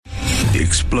The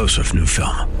explosive new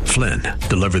film, Flynn,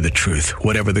 deliver the truth,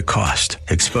 whatever the cost,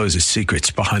 exposes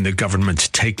secrets behind the government's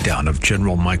takedown of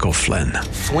General Michael Flynn.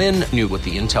 Flynn knew what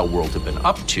the intel world had been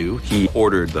up to. He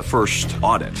ordered the first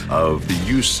audit of the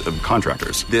use of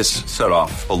contractors. This set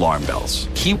off alarm bells.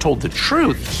 He told the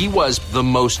truth. He was the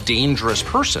most dangerous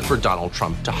person for Donald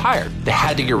Trump to hire. They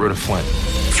had to get rid of Flynn.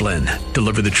 Flynn,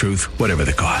 deliver the truth, whatever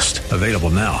the cost. Available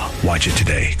now. Watch it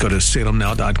today. Go to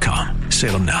salemnow.com.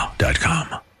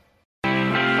 salemnow.com.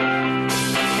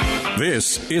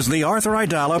 This is the Arthur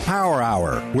Aidala Power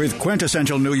Hour with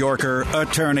quintessential New Yorker,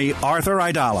 attorney Arthur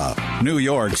Aidala, New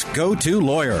York's go-to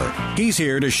lawyer. He's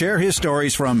here to share his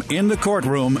stories from in the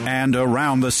courtroom and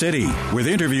around the city, with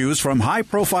interviews from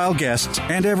high-profile guests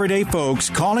and everyday folks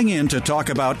calling in to talk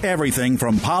about everything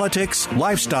from politics,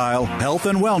 lifestyle, health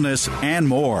and wellness, and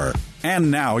more. And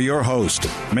now your host,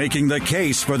 making the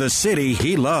case for the city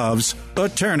he loves,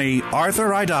 attorney Arthur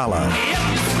Aidala.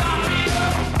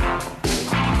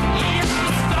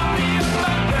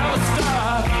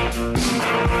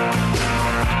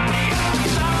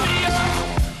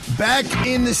 Back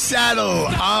in the saddle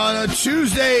on a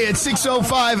Tuesday at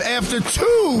 6:05 after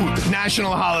two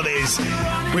national holidays.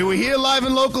 We were here live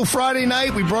and local Friday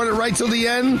night. We brought it right till the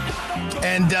end.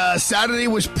 And Saturday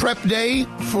was prep day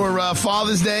for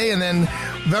Father's Day. And then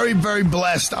very, very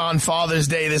blessed on Father's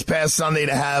Day this past Sunday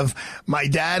to have my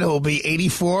dad, who will be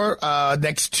 84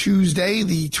 next Tuesday,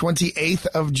 the 28th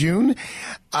of June.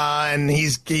 And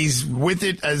he's with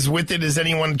it as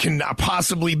anyone can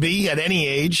possibly be at any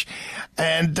age.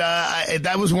 And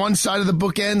that was one side of the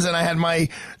bookends. And I had my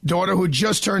daughter, who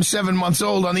just turned 7 months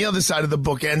old, on the other side of the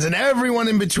bookends, and everyone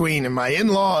in between, and my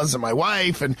in-laws and my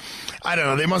wife. And I don't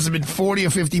know, there must have been 40 or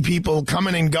 50 people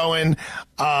coming and going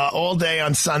all day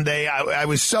on Sunday. I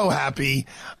was so happy.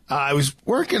 I was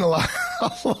working a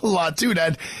lot too.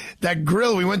 That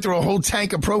grill, we went through a whole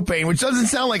tank of propane, which doesn't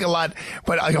sound like a lot,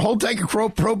 but a whole tank of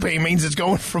propane means it's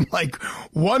going from like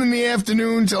 1 in the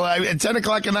afternoon till at 10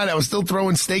 o'clock at night. I was still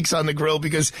throwing steaks on the grill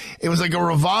because it was like a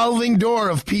revolving door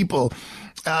of people.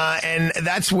 And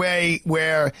that's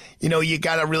where, you know, you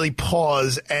got to really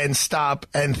pause and stop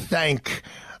and thank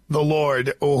the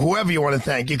Lord, or whoever you want to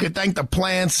thank. You could thank the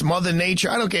plants, Mother Nature.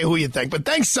 I don't care who you thank, but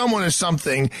thank someone or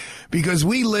something, because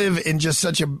we live in just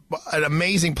such an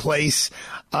amazing place.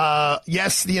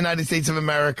 Yes, the United States of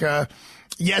America.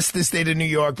 Yes, the state of New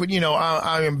York, but, you know,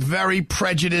 I am very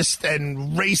prejudiced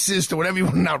and racist, or whatever you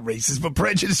want, not racist, but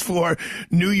prejudiced for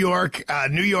New York,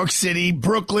 New York City,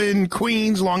 Brooklyn,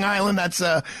 Queens, Long Island.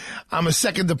 I'm a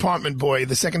second department boy.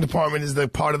 The second department is the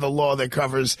part of the law that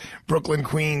covers Brooklyn,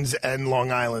 Queens, and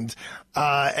Long Island.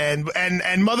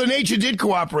 And Mother Nature did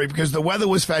cooperate because the weather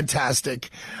was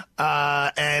fantastic.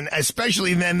 And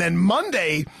especially then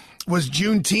Monday was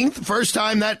Juneteenth, first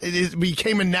time that it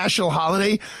became a national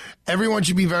holiday. Everyone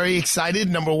should be very excited.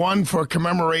 Number one, for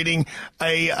commemorating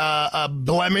a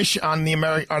blemish on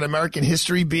American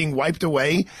history being wiped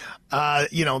away.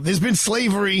 You know, there's been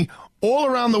slavery all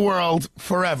around the world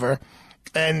forever,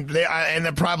 and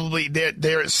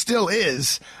there still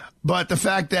is. But the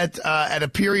fact that at a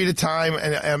period of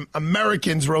time,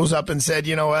 Americans rose up and said,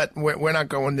 you know what, we're not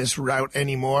going this route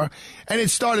anymore. And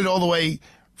it started all the way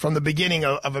from the beginning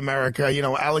of America. You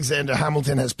know, Alexander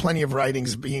Hamilton has plenty of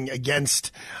writings being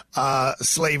against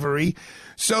slavery.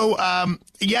 So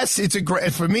yes,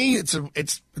 for me,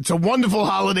 it's a wonderful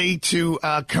holiday to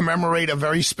commemorate a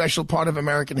very special part of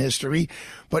American history.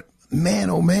 But man,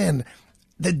 oh man,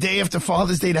 the day after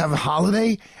Father's Day to have a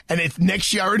holiday, and if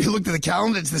next year, I already looked at the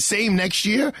calendar, it's the same next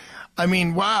year. I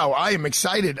mean, wow, I am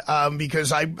excited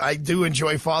because I do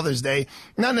enjoy Father's Day.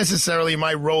 Not necessarily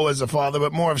my role as a father,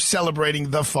 but more of celebrating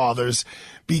the fathers.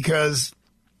 Because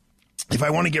if I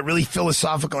want to get really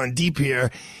philosophical and deep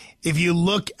here, if you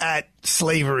look at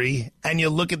slavery and you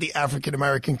look at the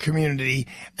African-American community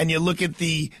and you look at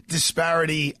the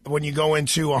disparity when you go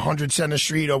into 100 Center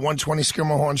Street or 120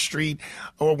 Skirmahorn Street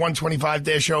or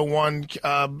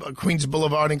 125-01 Queens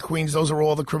Boulevard in Queens, those are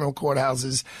all the criminal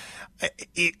courthouses.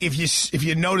 If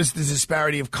you notice the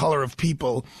disparity of color of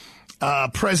people,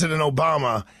 President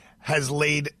Obama has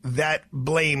laid that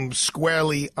blame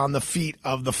squarely on the feet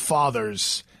of the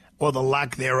fathers, or the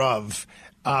lack thereof,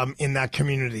 in that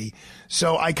community.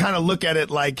 So I kind of look at it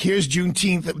like, here's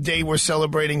Juneteenth Day we're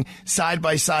celebrating side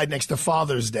by side next to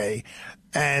Father's Day.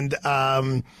 And,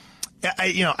 I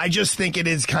just think it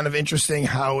is kind of interesting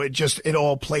how it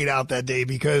all played out that day,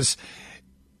 because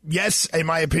yes, in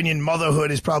my opinion, motherhood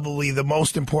is probably the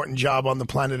most important job on the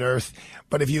planet Earth.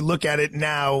 But if you look at it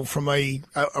now from a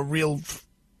real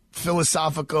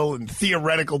philosophical and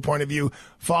theoretical point of view,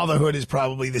 fatherhood is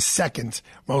probably the second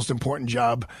most important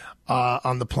job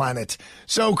on the planet.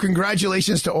 So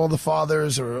congratulations to all the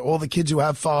fathers, or all the kids who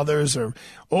have fathers, or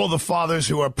all the fathers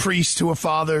who are priests who are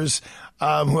fathers,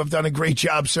 who have done a great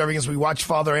job serving us. We watched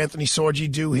Father Anthony Sorgi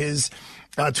do his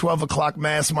 12 o'clock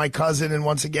Mass, my cousin, and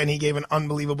once again he gave an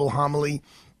unbelievable homily.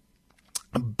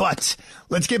 But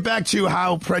let's get back to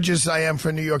how prejudiced I am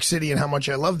for New York City and how much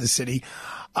I love the city.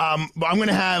 I'm going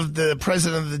to have the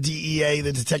president of the DEA,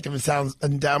 the Detective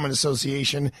Endowment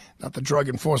Association, not the Drug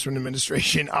Enforcement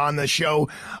Administration, on the show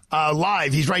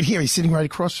live. He's right here. He's sitting right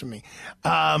across from me.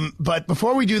 But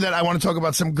before we do that, I want to talk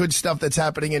about some good stuff that's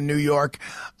happening in New York.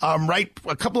 Right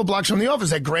a couple of blocks from the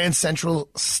office at Grand Central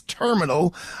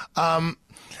Terminal.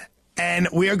 And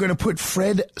we are going to put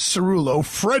Frederick Cerullo,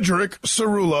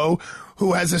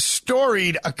 who has a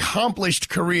storied, accomplished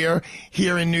career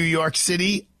here in New York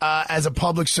City as a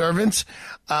public servant.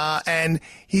 And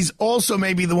he's also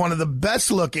maybe one of the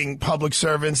best-looking public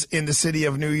servants in the city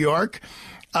of New York.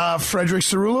 Frederick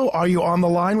Cerullo, are you on the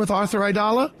line with Arthur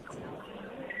Aidala?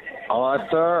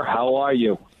 Arthur, how are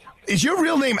you? Is your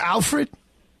real name Alfred?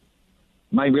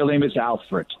 My real name is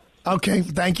Alfred. Okay,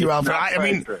 thank you, Alfred. I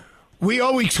mean, we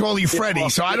always call you Freddie,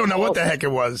 so I don't know what the heck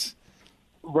it was.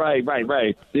 Right.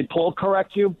 Did Paul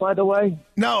correct you, by the way?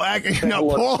 No,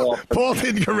 Paul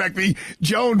didn't correct me.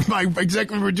 Joan, my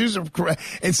executive producer, correct.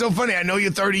 It's so funny. I know you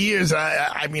 30 years.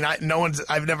 I've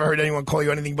never heard anyone call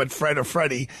you anything but Fred or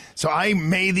Freddie. So I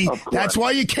made that's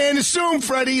why you can't assume,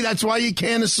 Freddie. That's why you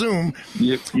can't assume.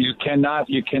 You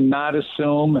cannot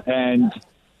assume. And,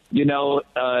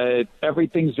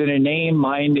 everything's in a name.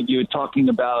 Mine, you're talking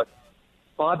about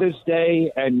Father's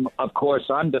Day, and of course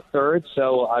I'm the third,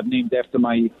 so I'm named after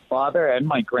my father and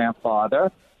my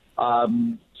grandfather.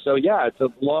 So yeah, it's a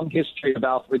long history of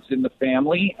Alfreds in the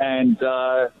family, and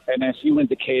as you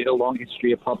indicated, a long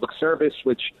history of public service,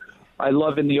 which I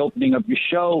love. In the opening of your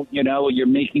show, you're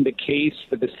making the case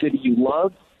for the city you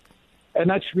love, and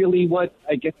that's really what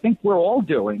I think we're all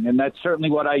doing, and that's certainly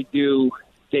what I do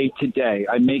day to day.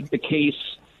 I make the case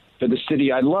for the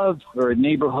city I love, for a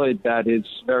neighborhood that is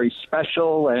very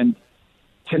special. And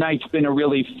tonight's been a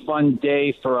really fun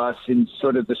day for us in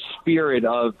sort of the spirit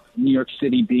of New York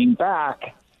City being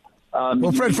back.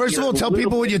 Well, Fred, first of all, tell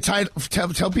people what your title.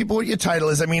 Tell people what your title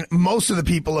is. I mean, most of the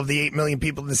people of the 8 million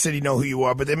people in the city know who you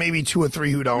are, but there may be 2 or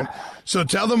 3 who don't. So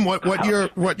tell them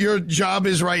what your job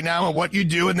is right now and what you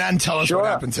do, and then tell us what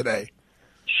happened today.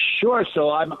 Sure. So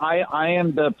I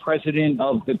am the president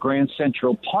of the Grand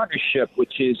Central Partnership,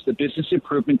 which is the business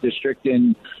improvement district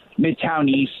in Midtown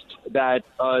East that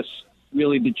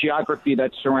really the geography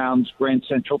that surrounds Grand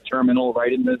Central Terminal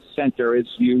right in the center, as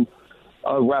you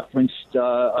referenced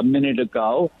a minute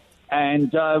ago.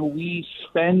 And we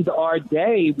spend our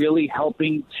day really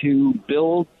helping to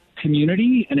build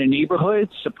community in a neighborhood,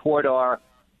 support our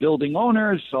building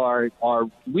owners, our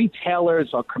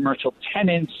retailers, our commercial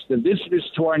tenants, the visitors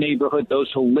to our neighborhood, those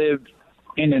who live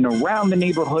in and around the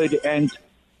neighborhood. And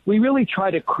we really try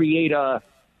to create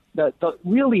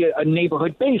really a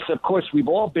neighborhood base. Of course, we've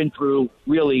all been through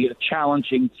really a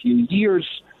challenging few years,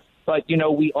 but,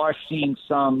 we are seeing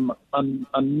some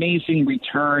amazing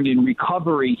return in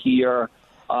recovery here.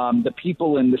 The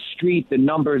people in the street, the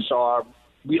numbers are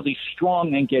really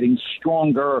strong and getting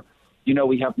stronger.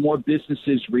 We have more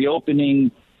businesses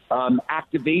reopening,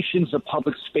 activations of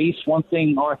public space. One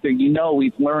thing, Arthur,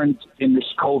 we've learned in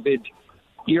this COVID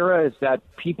era is that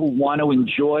people want to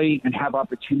enjoy and have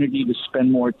opportunity to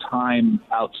spend more time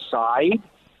outside,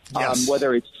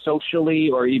 whether it's socially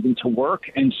or even to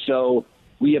work. And so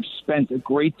we have spent a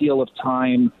great deal of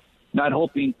time not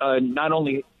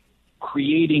only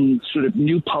creating sort of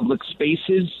new public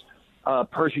spaces.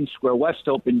 Pershing Square West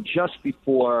opened just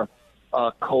before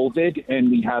COVID,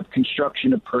 and we have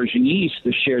construction of Pershing East,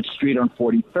 the shared street on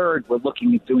 43rd. We're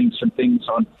looking at doing some things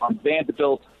on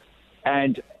Vanderbilt.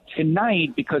 And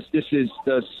tonight, because this is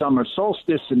the summer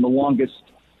solstice and the longest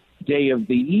day of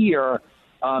the year,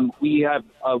 we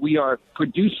are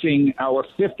producing our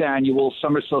 5th annual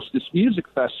Summer Solstice Music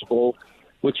Festival,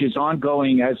 which is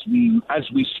ongoing as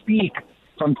we speak.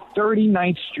 From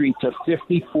 39th Street to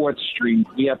 54th Street,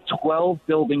 we have 12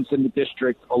 buildings in the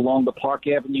district along the Park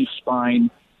Avenue spine,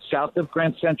 south of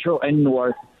Grand Central and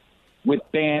north, with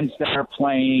bands that are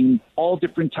playing all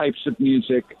different types of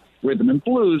music, rhythm and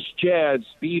blues, jazz,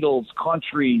 Beatles,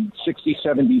 country, 60s,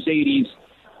 70s,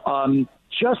 80s,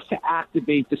 just to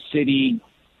activate the city,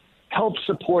 help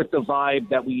support the vibe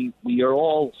that we are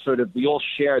all we all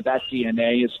share that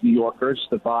DNA as New Yorkers,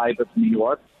 the vibe of New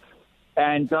York.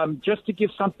 And just to give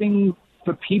something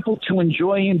for people to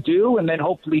enjoy and do, and then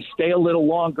hopefully stay a little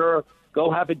longer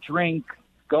go have a drink,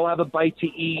 go have a bite to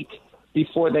eat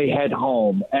before they head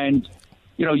home. And,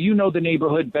 you know the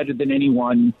neighborhood better than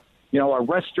anyone. Our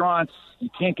restaurants, you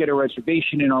can't get a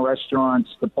reservation in our restaurants.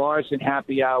 The bars and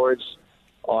happy hours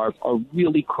are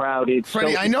really crowded.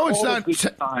 Freddie, So I know it's all a not. good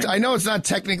time. I know it's not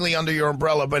technically under your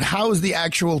umbrella, but how is the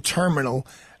actual terminal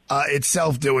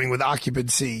itself doing with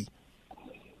occupancy?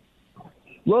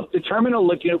 Look, the terminal.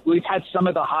 We've had some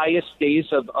of the highest days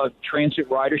of transit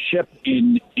ridership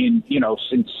in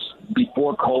since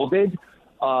before COVID.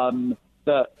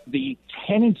 The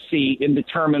tenancy in the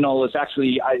terminal is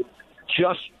actually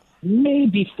just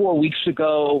maybe 4 weeks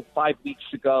ago, 5 weeks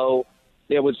ago,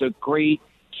 there was a great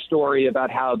story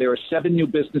about how there are 7 new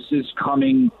businesses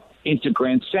coming into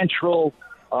Grand Central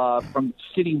from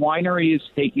City Wineries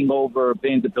taking over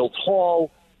Vanderbilt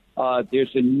Hall.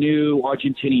 There's a new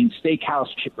Argentinian steakhouse,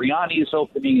 Cipriani, is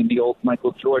opening in the old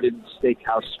Michael Jordan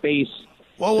steakhouse space.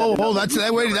 Whoa!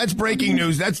 That's breaking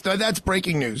news. That's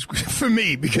breaking news for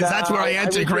me because that's where I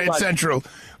enter Grand Central.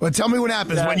 Well, tell me what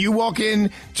happens when you walk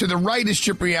in. To the right is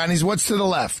Cipriani's. What's to the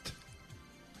left?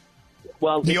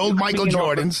 Well, the old Michael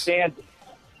Jordan's.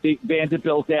 The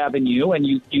Vanderbilt Avenue, and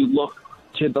you look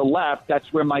to the left.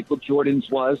 That's where Michael Jordan's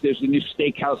was. There's a new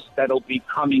steakhouse that'll be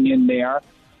coming in there,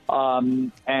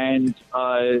 and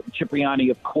Cipriani,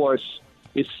 of course,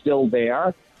 is still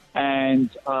there. And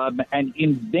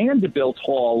in Vanderbilt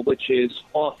Hall, which is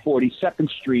off 42nd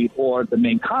Street, or the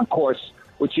main concourse,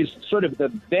 which is sort of the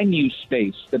venue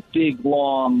space, the big,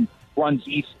 long, runs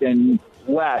east and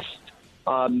west,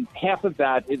 half of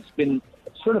that has been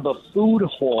sort of a food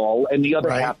hall, and the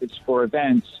other half is for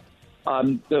events.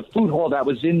 The food hall that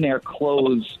was in there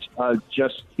closed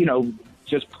just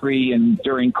pre and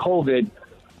during COVID.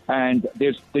 And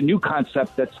there's the new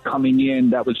concept that's coming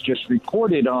in that was just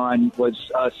reported on was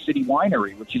City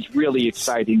Winery, which is really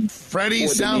exciting. Freddie,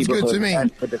 sounds good to me.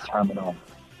 And for the terminal.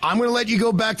 I'm going to let you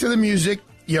go back to the music.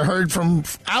 You heard from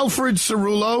Alfred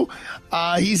Cerullo.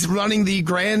 He's running the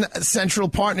Grand Central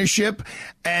Partnership.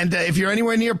 And if you're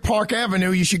anywhere near Park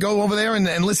Avenue, you should go over there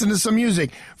and listen to some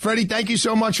music. Freddie, thank you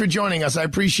so much for joining us. I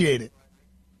appreciate it.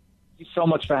 Thank you so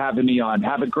much for having me on.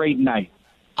 Have a great night.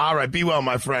 All right. Be well,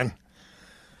 my friend.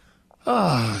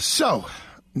 So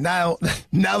now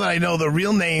that I know the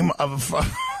real name of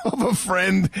a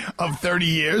friend of 30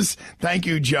 years, thank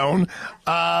you, Joan.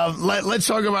 Let's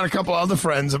talk about a couple other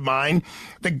friends of mine,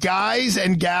 the guys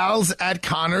and gals at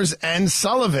Connors and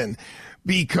Sullivan,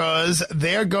 because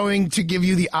they're going to give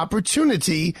you the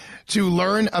opportunity to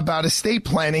learn about estate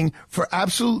planning for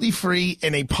absolutely free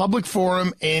in a public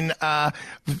forum in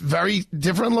very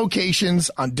different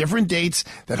locations on different dates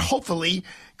that hopefully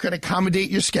could accommodate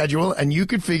your schedule, and you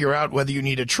could figure out whether you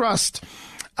need a trust,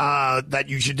 that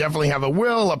you should definitely have a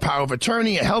will, a power of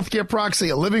attorney, a healthcare proxy,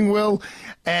 a living will.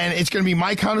 And it's going to be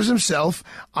Mike Connors himself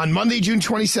on Monday, June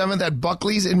 27th at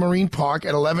Buckley's in Marine Park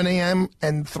at 11 a.m.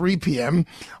 and 3 p.m.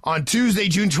 On Tuesday,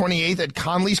 June 28th at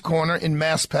Conley's Corner in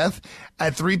Maspeth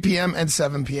at 3 p.m. and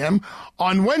 7 p.m.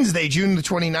 On Wednesday, June the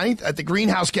 29th at the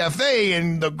Greenhouse Cafe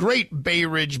in the great Bay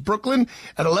Ridge, Brooklyn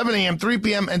at 11 a.m., 3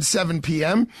 p.m. and 7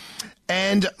 p.m.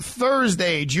 And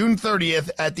Thursday, June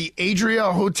 30th at the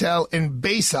Adria Hotel in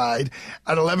Bayside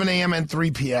at 11 a.m. and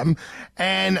 3 p.m.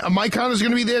 And Mike Connors is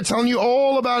going to be there telling you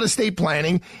all about estate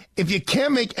planning. If you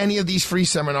can't make any of these free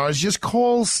seminars, just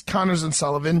call Connors and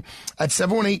Sullivan at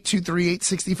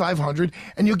 718-238-6500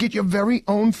 and you'll get your very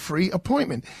own free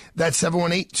appointment. That's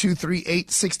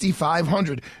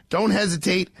 718-238-6500. Don't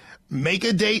hesitate. Make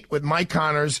a date with Mike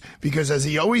Connors because, as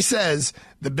he always says,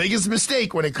 the biggest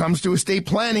mistake when it comes to estate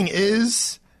planning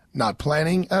is not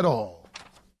planning at all.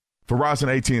 Verizon,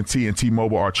 AT&T, and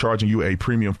T-Mobile are charging you a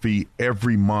premium fee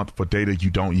every month for data you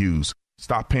don't use.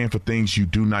 Stop paying for things you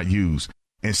do not use.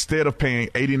 Instead of paying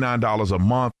 $89 a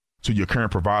month to your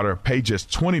current provider, pay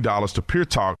just $20 to Pure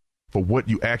Talk for what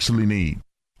you actually need.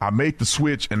 I made the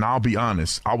switch, and I'll be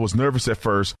honest, I was nervous at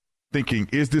first, thinking,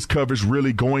 is this coverage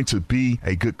really going to be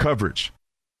a good coverage?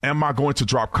 Am I going to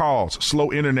drop calls,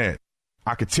 slow internet?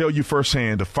 I could tell you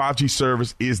firsthand the 5G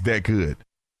service is that good.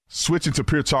 Switching to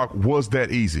Pure Talk was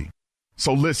that easy.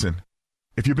 So listen,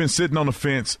 if you've been sitting on the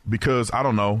fence because, I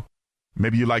don't know,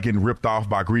 maybe you like getting ripped off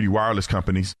by greedy wireless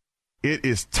companies, it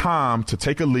is time to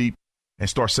take a leap and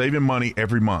start saving money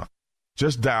every month.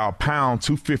 Just dial pound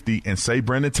 250 and say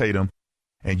Brandon Tatum,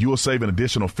 and you will save an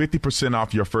additional 50%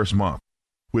 off your first month.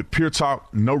 With Pure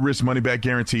Talk, no risk money back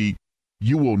guaranteed,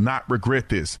 you will not regret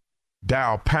this.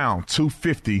 Dial pound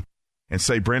 250 and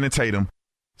say Brandon Tatum.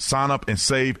 Sign up and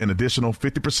save an additional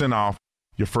 50% off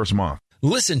your first month.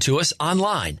 Listen to us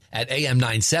online at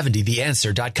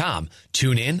am970theanswer.com.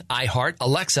 Tune in, iHeart,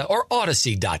 Alexa, or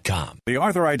Odyssey.com. The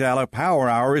Arthur Aidala Power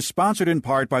Hour is sponsored in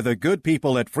part by the good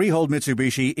people at Freehold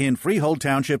Mitsubishi in Freehold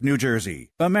Township, New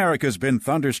Jersey. America's been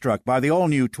thunderstruck by the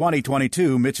all-new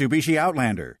 2022 Mitsubishi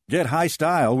Outlander. Get high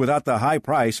style without the high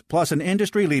price, plus an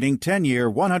industry-leading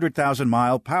 10-year,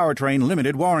 100,000-mile powertrain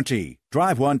limited warranty.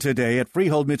 Drive one today at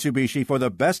Freehold Mitsubishi for the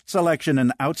best selection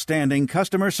and outstanding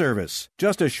customer service.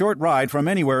 Just a short ride from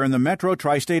anywhere in the metro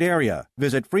tri-state area.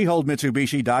 Visit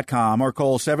freeholdmitsubishi.com or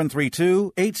call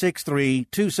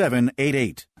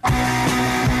 732-863-2788.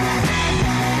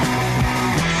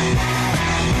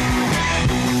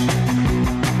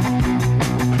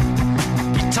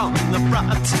 Beat on the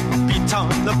brat, beat on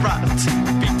the brat,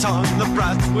 beat on the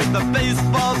brat with a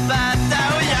baseball bat.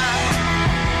 Oh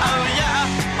yeah, oh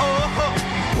yeah, oh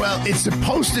ho. Well, it's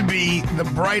supposed to be the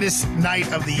brightest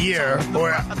night of the year,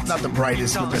 or not the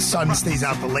brightest, but the sun stays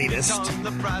out the latest.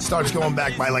 Starts going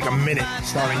back by like a minute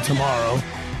starting tomorrow.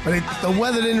 But the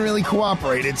weather didn't really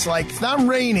cooperate. It's like, it's not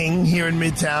raining here in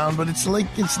Midtown, but it's like,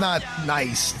 it's not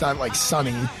nice. It's not like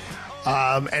sunny.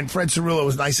 And Fred Cerullo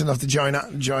was nice enough to jump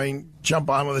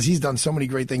on with us. He's done so many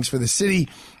great things for the city,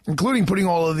 including putting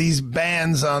all of these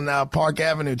bands on Park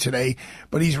Avenue today.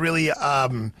 But he's really,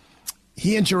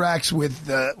 he interacts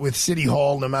with City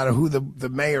Hall no matter who the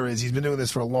mayor is. He's been doing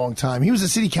this for a long time. He was a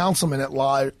city councilman at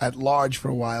large for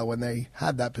a while when they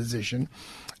had that position.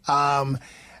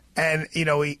 And, you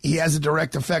know, he has a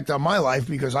direct effect on my life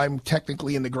because I'm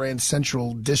technically in the Grand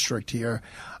Central District here.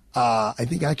 I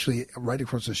think actually right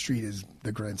across the street is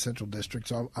the Grand Central District.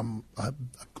 So I'm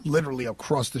literally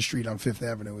across the street on Fifth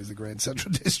Avenue is the Grand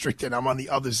Central District, and I'm on the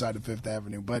other side of Fifth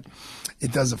Avenue. But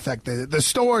it does affect the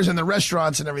stores and the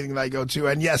restaurants and everything that I go to.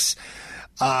 And yes,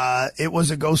 it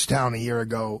was a ghost town a year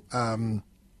ago.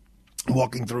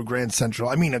 Walking through Grand Central.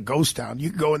 I mean, a ghost town.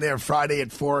 You could go in there Friday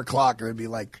at 4 o'clock, and it'd be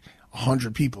like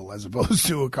 100 people as opposed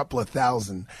to a couple of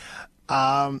thousand.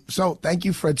 So thank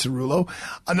you, Fred Cerullo.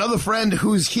 Another friend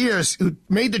who's here, who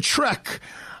made the trek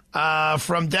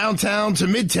from downtown to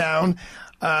Midtown,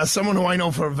 someone who I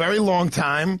know for a very long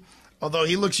time, although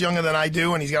he looks younger than I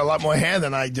do and he's got a lot more hair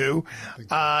than I do.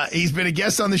 He's been a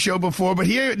guest on the show before, but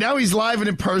now he's live and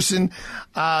in person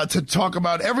to talk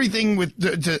about everything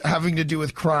having to do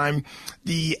with crime.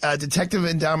 The Detective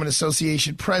Endowment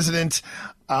Association president,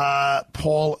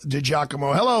 Paul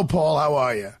DiGiacomo. Hello, Paul. How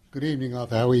are you? Good evening,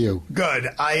 Arthur. How are you? Good.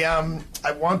 I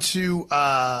want to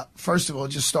first of all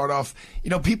just start off. You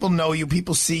know, people know you,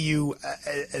 people see you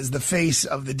as the face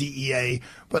of the DEA.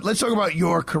 But let's talk about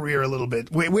your career a little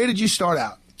bit. Where did you start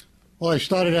out? Well, I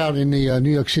started out in the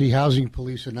New York City Housing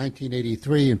Police in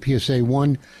 1983 in PSA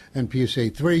 1 and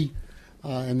PSA 3,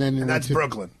 and that's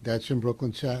Brooklyn. That's in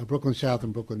Brooklyn South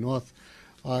and Brooklyn North.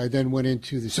 I then went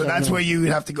into the. So that's where you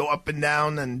have to go up and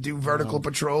down and do vertical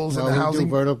patrols in the housing.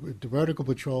 Vertical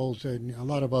patrols and a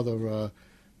lot of other,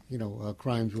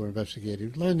 crimes were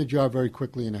investigated. Learned the job very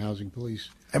quickly in the housing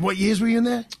police. And what years were you in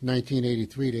there?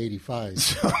 1983 to 85.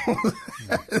 So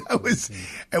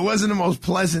it wasn't the most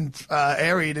pleasant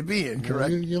area to be in,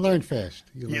 correct? You learn fast.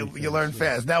 You learn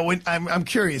fast. Now, I'm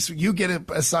curious. You get an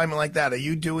assignment like that. Are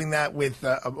you doing that with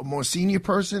a more senior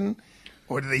person?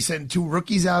 Or do they send two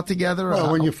rookies out together?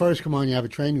 Well, when you first come on, you have a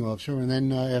training officer, and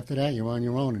then after that, you're on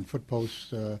your own in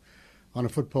footposts, on a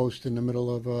footpost in the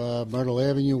middle of Myrtle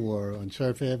Avenue or on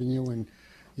Surf Avenue, and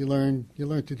you learn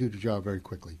to do the job very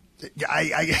quickly.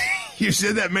 You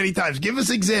said that many times. Give us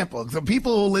examples. The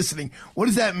people who are listening, what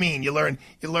does that mean? You learn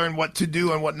what to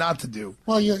do and what not to do.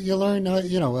 Well, you learn.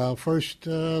 First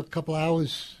couple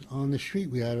hours on the street,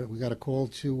 we got a call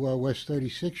to West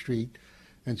 36th Street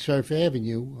and Surf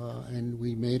Avenue, and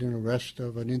we made an arrest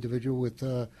of an individual with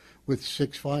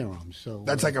 6 firearms. So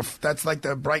that's like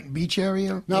the Brighton Beach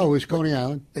area. No, it was Coney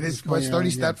Island. It is West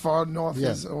 30th, that far north.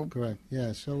 Yeah, correct.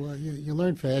 Yeah, so you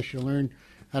learn fast. You learn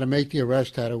how to make the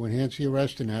arrest, how to enhance the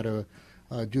arrest, and how to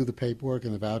do the paperwork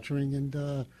and the vouchering,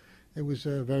 and it was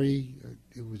a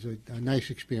nice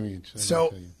experience.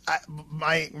 So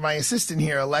my assistant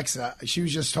here, Alexa, she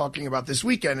was just talking about this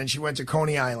weekend, and she went to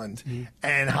Coney Island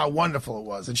and how wonderful it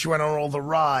was. And she went on all the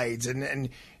rides, and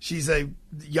she's a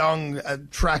young,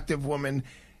 attractive woman.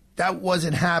 That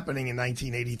wasn't happening in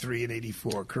 1983 and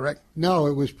 84, correct? No,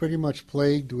 it was pretty much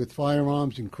plagued with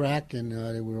firearms and crack, and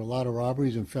there were a lot of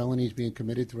robberies and felonies being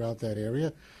committed throughout that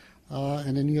area.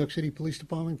 And the New York City Police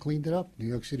Department cleaned it up. New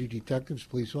York City detectives,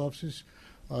 police officers,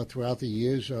 throughout the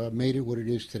years, made it what it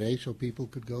is today, so people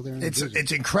could go there and visit.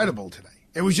 It's incredible today.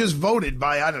 It was just voted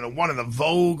by, I don't know, one of the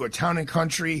Vogue or Town and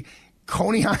Country.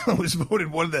 Coney Island was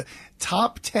voted one of the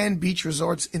top 10 beach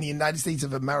resorts in the United States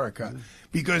of America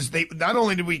because not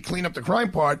only did we clean up the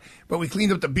crime part, but we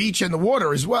cleaned up the beach and the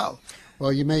water as well.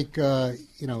 Well, you make,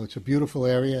 it's a beautiful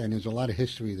area, and there's a lot of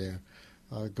history there.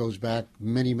 It goes back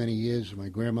many, many years. My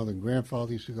grandmother and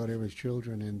grandfather used to go there as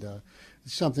children, and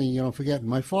it's something you don't forget.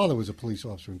 My father was a police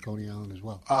officer in Coney Island as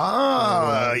well.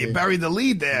 You buried the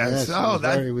lead there. Yes, so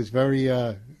it was very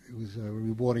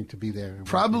rewarding to be there.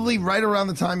 Probably right around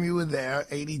the time you were there,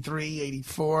 83,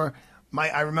 84.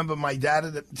 I remember my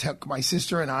dad took my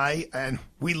sister and I, and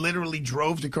we literally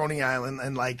drove to Coney Island,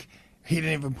 and he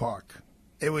didn't even park.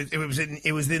 It was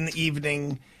in the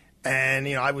evening, and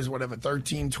I was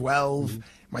 13, 12. Mm-hmm.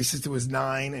 My sister was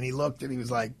 9, and he looked and he was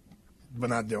like, "We're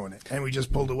not doing it," and we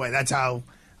just pulled away. That's how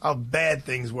bad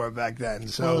things were back then.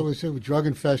 So well, it was drug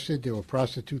infested. There were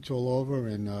prostitutes all over,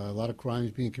 and a lot of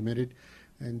crimes being committed.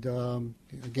 And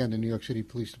again, the New York City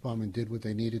Police Department did what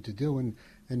they needed to do and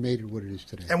made it what it is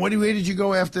today. And where did you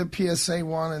go after PSA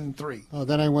 1 and 3?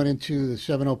 Then I went into the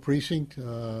 70 Precinct.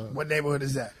 What neighborhood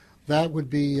is that? That would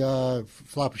be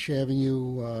Flatbush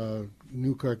Avenue,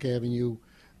 Newkirk Avenue.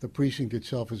 The precinct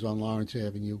itself is on Lawrence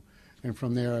Avenue. And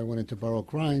from there, I went into borough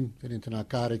crime, then into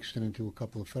narcotics, then into a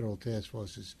couple of federal task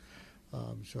forces.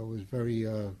 So I was very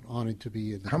honored to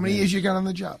be in the How many years you got on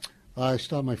the job? I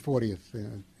started my 40th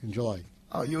in July.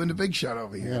 Oh, you in the big shot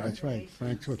over here. Yeah, right? That's right.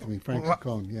 Frank's with me. Frank's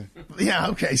Saccone, yeah. Yeah,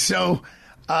 okay. So,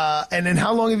 and then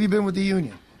how long have you been with the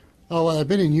union? Oh, well, I've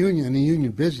been in the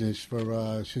union business for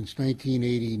since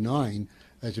 1989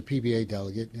 as a PBA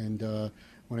delegate, and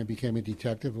when I became a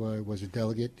detective, I was a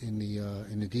delegate in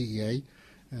the DEA,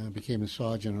 became a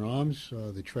sergeant at arms,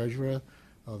 the treasurer,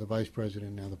 the vice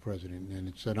president, now the president, and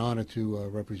it's an honor to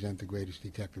represent the greatest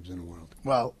detectives in the world.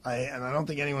 Well, I don't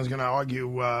think anyone's going to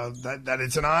argue that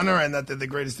it's an honor and that they're the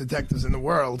greatest detectives in the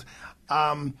world.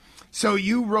 So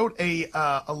you wrote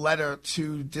a letter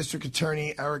to District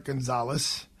Attorney Eric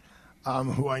Gonzalez,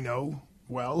 who I know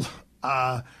well,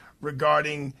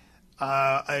 regarding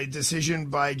a decision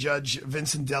by Judge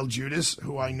Vincent Del Giudice,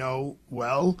 who I know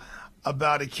well,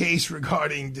 about a case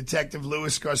regarding Detective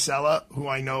Louis Scarcella, who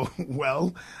I know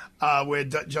well, where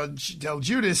Judge Del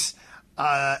Giudice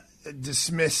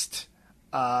dismissed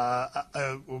a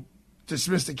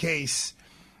case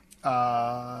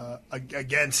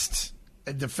against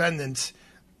a defendant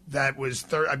that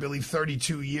was, I believe,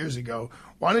 32 years ago.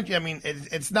 Why don't you? I mean,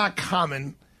 it's not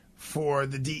common for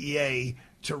the DEA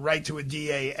to write to a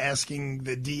DA asking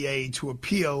the DA to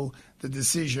appeal the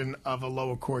decision of a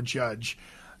lower court judge.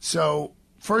 So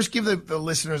first give the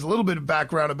listeners a little bit of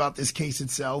background about this case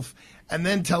itself, and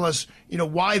then tell us,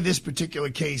 why this particular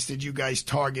case did you guys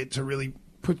target to really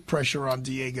put pressure on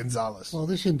DA Gonzalez? Well,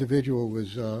 this individual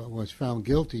was found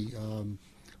guilty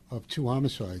of 2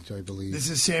 homicides, I believe. This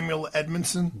is Samuel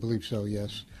Edmondson? I believe so,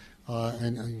 yes.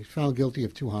 And he was found guilty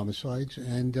of 2 homicides.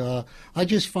 And I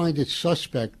just find it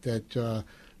suspect that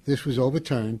this was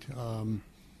overturned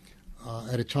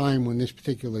at a time when this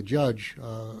particular judge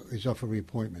is up for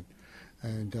reappointment.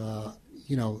 And,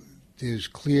 there's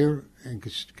clear and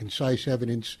concise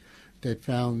evidence that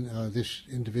found this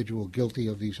individual guilty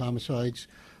of these homicides.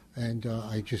 And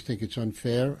I just think it's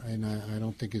unfair, and I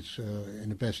don't think it's in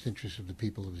the best interest of the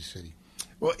people of the city.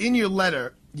 Well, in your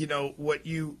letter,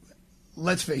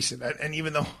 let's face it, and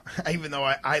even though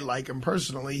I like him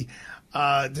personally,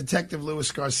 Detective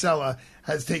Louis Scarcella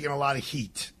has taken a lot of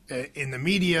heat in the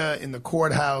media, in the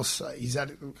courthouse. I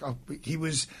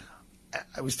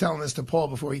was telling this to Paul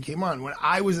before he came on. When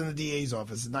I was in the DA's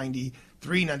office,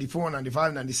 93, 94,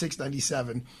 95, 96,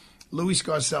 97, Louis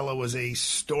Scarcella was a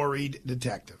storied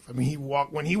detective. I mean,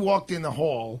 when he walked in the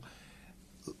hall,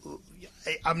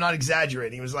 I'm not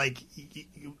exaggerating. It was like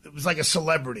a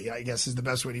celebrity, I guess is the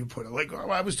best way to put it. Like,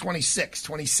 I was 26,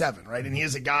 27, right? And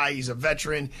here's a guy, he's a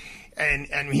veteran, and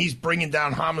he's bringing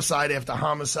down homicide after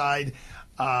homicide.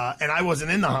 And I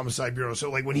wasn't in the homicide bureau,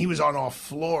 so when he was on our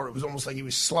floor, it was almost like he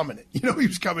was slumming it. He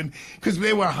was coming, because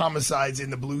there were homicides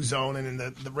in the blue zone and in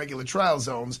the regular trial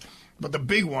zones. But the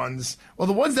big ones, well,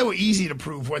 the ones that were easy to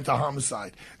prove went to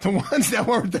homicide. The ones that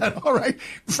weren't that, all right,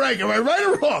 Frank, am I right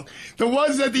or wrong? The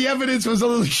ones that the evidence was a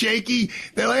little shaky,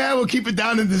 they're like, we'll keep it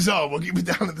down in the zone. We'll keep it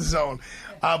down in the zone.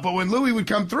 But when Louis would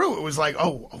come through, it was like,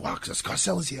 wow,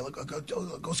 Scarcella's here. Go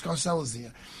Scarcella's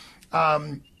here.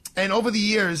 And over the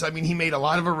years, I mean, he made a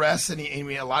lot of arrests and he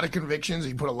made a lot of convictions.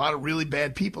 He put a lot of really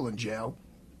bad people in jail.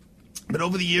 But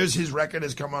over the years, his record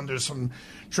has come under some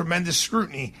tremendous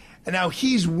scrutiny. And now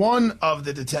he's one of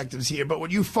the detectives here. But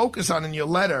what you focus on in your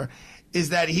letter is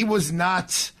that he was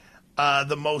not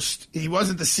he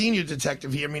wasn't the senior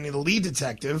detective here, meaning the lead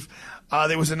detective.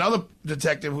 There was another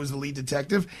detective who was the lead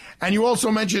detective. And you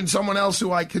also mentioned someone else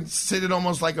who I considered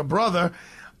almost like a brother,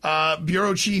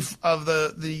 bureau chief of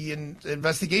the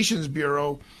Investigations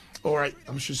Bureau,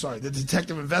 the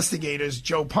detective investigators,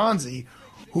 Joe Ponzi,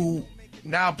 who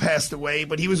now passed away,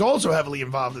 but he was also heavily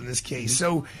involved in this case.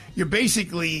 So you're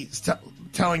basically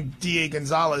telling D.A.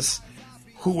 Gonzalez,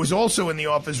 who was also in the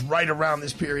office right around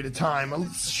this period of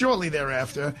time, shortly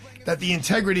thereafter, that the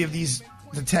integrity of these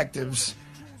detectives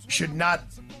should not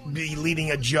be leading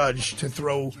a judge to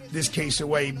throw this case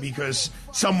away because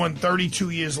someone 32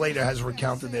 years later has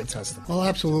recounted their testimony. Well,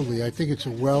 absolutely. I think it's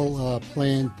a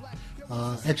well-planned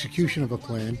execution of a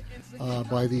plan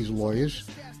by these lawyers.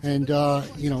 And,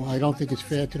 I don't think it's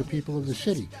fair to the people of the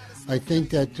city. I think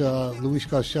that Luis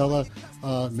Garcella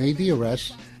made the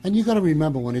arrest. And you got to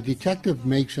remember, when a detective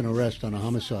makes an arrest on a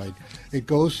homicide, it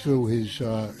goes through his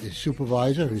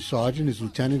supervisor, his sergeant, his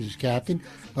lieutenant, his captain,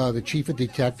 the chief of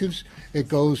detectives. It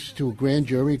goes to a grand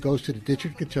jury. It goes to the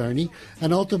district attorney,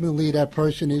 and ultimately that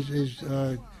person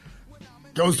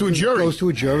goes to a jury. Goes to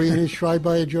a jury and is tried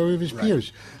by a jury of his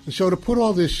peers. So to put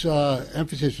all this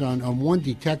emphasis on one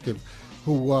detective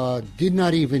who did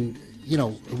not even,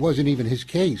 it wasn't even his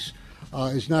case,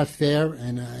 is not fair,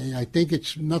 and I think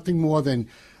it's nothing more than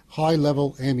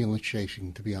high-level ambulance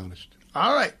chasing, to be honest.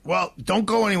 All right. Well, don't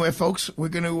go anywhere, folks. We're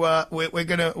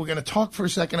gonna talk for a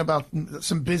second about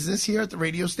some business here at the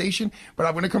radio station, but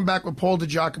I'm gonna come back with Paul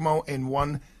DiGiacomo in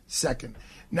 1 second.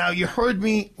 Now, you heard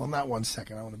me. Well, not 1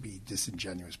 second. I want to be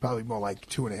disingenuous. Probably more like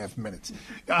 2.5 minutes.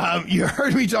 You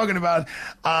heard me talking about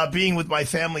being with my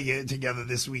family together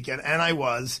this weekend, and I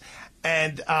was.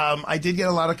 And I did get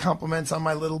a lot of compliments on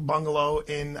my little bungalow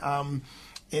in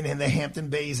the Hampton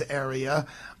Bays area,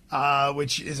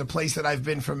 which is a place that I've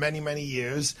been for many, many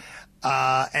years.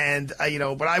 But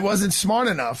I wasn't smart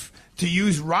enough to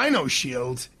use Rhino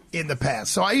Shield in the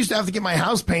past. So I used to have to get my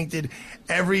house painted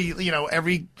every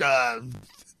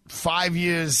 5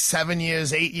 years, 7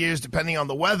 years, 8 years, depending on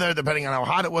the weather, depending on how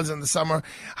hot it was in the summer,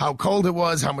 how cold it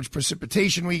was, how much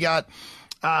precipitation we got.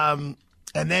 And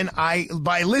then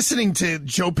by listening to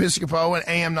Joe Piscopo and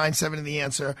AM 970 The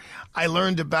Answer, I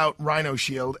learned about Rhino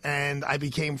Shield, and I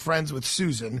became friends with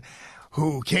Susan,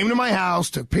 who came to my house,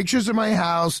 took pictures of my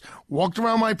house, walked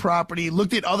around my property,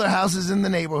 looked at other houses in the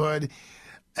neighborhood,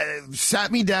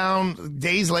 sat me down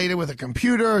days later with a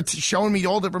computer, showing me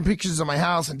all different pictures of my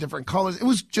house and different colors. It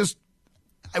was just,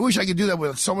 I wish I could do that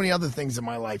with so many other things in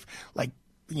my life. Like,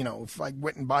 if I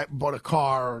went and bought a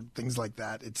car or things like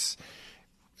that.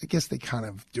 I guess they kind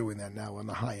of doing that now on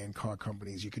the high-end car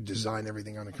companies. You could design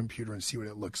everything on a computer and see what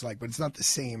it looks like, but it's not the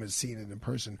same as seeing it in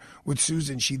person. With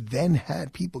Susan, she then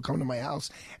had people come to my house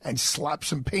and slap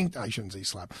some paint. I shouldn't say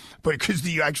slap, but because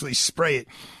you actually spray it.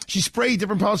 She sprayed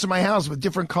different parts of my house with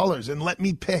different colors and let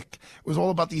me pick. It was all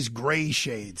about these gray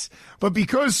shades. But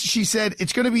because she said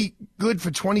it's going to be good for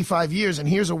 25 years and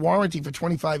here's a warranty for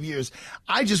 25 years,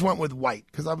 I just went with white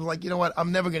because I was like, you know what?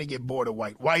 I'm never going to get bored of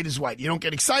white. White is white. You don't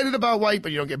get excited about white,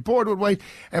 but you don't get bored with white.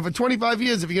 And for 25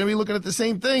 years, if you're going to be looking at the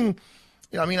same thing,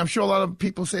 I'm sure a lot of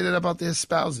people say that about their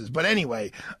spouses. But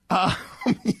anyway,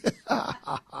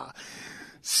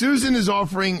 Susan is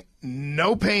offering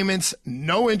no payments,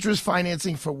 no interest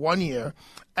financing for 1 year,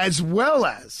 as well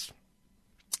as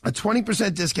a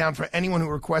 20% discount for anyone who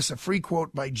requests a free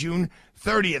quote by June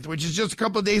 30th, which is just a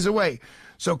couple of days away.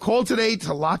 So call today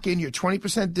to lock in your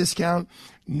 20% discount,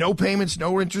 no payments,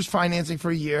 no interest financing for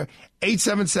a year,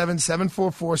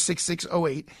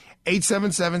 877-744-6608,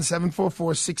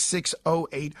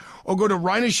 877-744-6608, or go to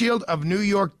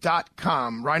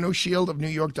rhinoshieldofnewyork.com,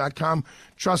 rhinoshieldofnewyork.com.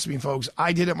 Trust me, folks,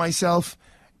 I did it myself.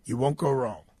 You won't go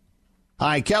wrong.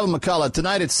 Hi, Kevin McCullough.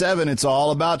 Tonight at 7, it's all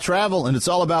about travel, and it's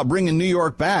all about bringing New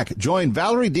York back. Join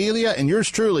Valerie Delia and yours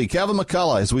truly, Kevin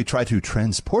McCullough, as we try to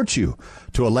transport you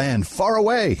to a land far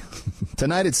away.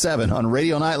 Tonight at 7 on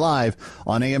Radio Night Live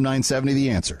on AM 970 The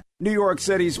Answer. New York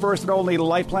City's first and only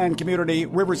life plan community,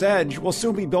 River's Edge, will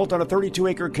soon be built on a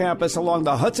 32-acre campus along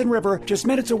the Hudson River, just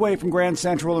minutes away from Grand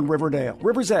Central and Riverdale.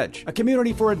 River's Edge, a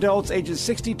community for adults ages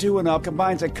 62 and up,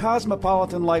 combines a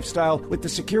cosmopolitan lifestyle with the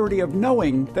security of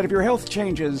knowing that if your health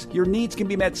changes, your needs can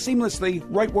be met seamlessly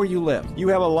right where you live. You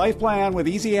have a life plan with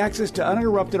easy access to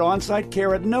uninterrupted on-site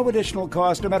care at no additional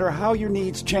cost, no matter how your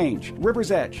needs change. River's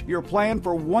Edge, your plan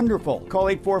for wonderful. Call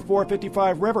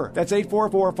 844-55-RIVER. That's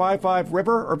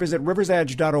 844-55-RIVER, or visit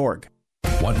riversedge.org.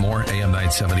 Want more AM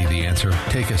 970 The Answer?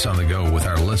 Take us on the go with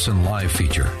our Listen Live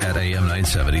feature at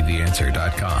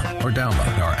am970theanswer.com or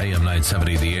download our AM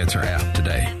 970 The Answer app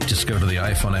today. Just go to the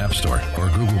iPhone App Store or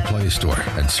Google Play Store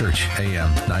and search AM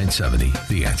 970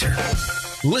 The Answer.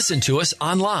 Listen to us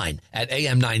online at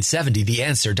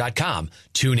am970theanswer.com.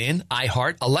 Tune in,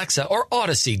 iHeart, Alexa, or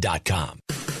Odyssey.com.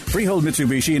 Freehold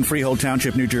Mitsubishi in Freehold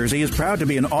Township, New Jersey is proud to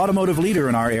be an automotive leader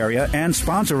in our area and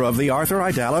sponsor of the Arthur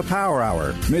Aidala Power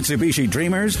Hour. Mitsubishi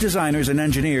dreamers, designers, and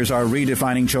engineers are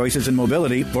redefining choices in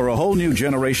mobility for a whole new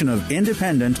generation of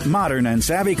independent, modern, and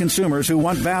savvy consumers who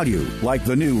want value, like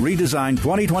the new redesigned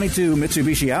 2022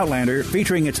 Mitsubishi Outlander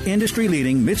featuring its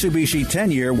industry-leading Mitsubishi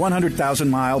 10-year,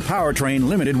 100,000-mile powertrain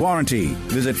limited warranty.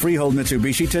 Visit Freehold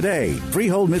Mitsubishi today,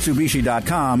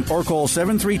 freeholdmitsubishi.com, or call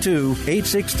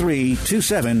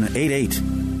 732-863-2788.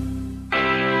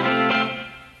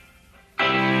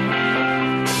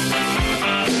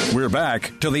 We're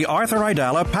back to the Arthur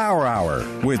Aidala Power Hour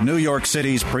with New York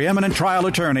City's preeminent trial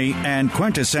attorney and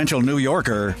quintessential New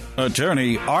Yorker,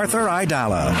 Attorney Arthur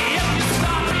Aidala.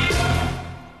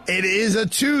 It is a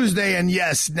Tuesday, and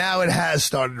yes, now it has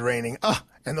started raining.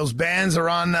 And those bands are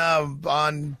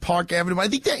on Park Avenue. I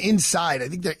think they're inside. I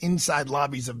think they're inside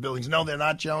lobbies of buildings. No, they're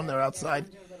not, Joan. They're outside.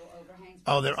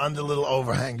 Oh, they're under little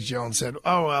overhangs, Joan said.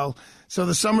 Oh, well. So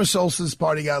the summer solstice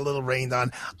party got a little rained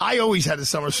on. I always had a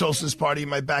summer solstice party in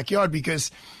my backyard because,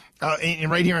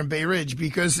 right here in Bay Ridge,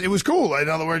 because it was cool. In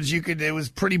other words, it was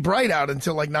pretty bright out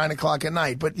until like 9 o'clock at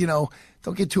night. But, don't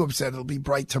get too upset. It'll be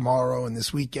bright tomorrow and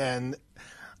this weekend.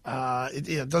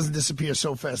 It doesn't disappear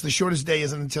so fast. The shortest day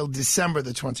isn't until December the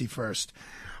 21st.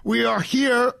 We are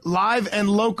here live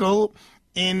and local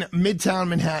in Midtown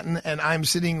Manhattan, and I'm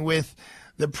sitting with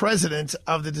the president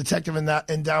of the Detective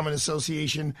Endowment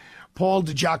Association, Paul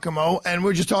DiGiacomo, and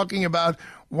we're just talking about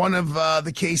one of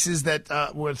the cases that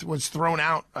was thrown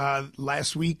out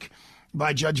last week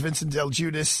by Judge Vincent Del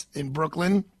Giudice in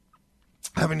Brooklyn,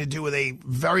 having to do with a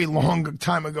very long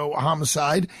time ago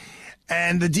homicide.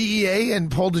 And the DEA and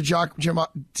Paul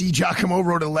DiGiacomo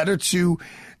wrote a letter to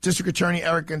District Attorney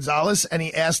Eric Gonzalez, and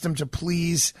he asked him to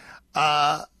please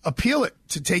appeal it,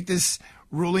 to take this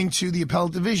ruling to the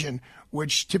appellate division,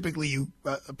 which typically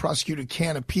a prosecutor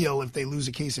can't appeal if they lose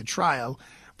a case at trial.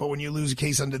 But when you lose a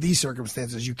case under these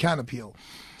circumstances, you can appeal.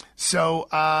 So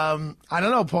I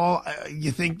don't know, Paul.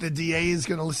 You think the DA is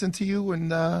going to listen to you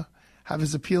and have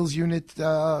his appeals unit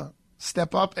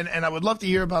step up? And I would love to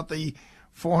hear about the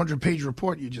 400-page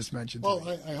report you just mentioned. Well,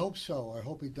 I hope so. I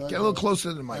hope he does. Get a little closer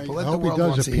to the mic. I hope he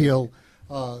does appeal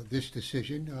this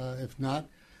decision. If not,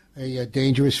 a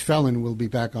dangerous felon will be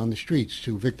back on the streets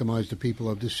to victimize the people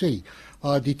of the sea.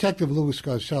 Detective Louis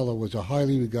Garcella was a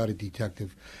highly regarded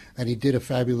detective, and he did a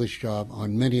fabulous job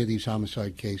on many of these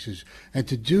homicide cases. And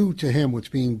to do to him what's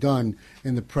being done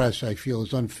in the press, I feel,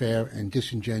 is unfair and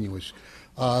disingenuous.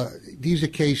 These are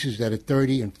cases that are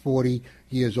 30 and 40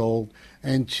 years old,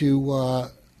 and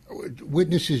to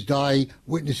witnesses die,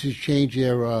 witnesses change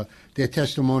their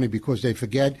testimony because they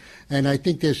forget. And I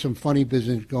think there's some funny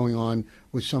business going on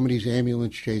with some of these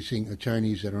ambulance-chasing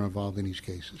attorneys that are involved in these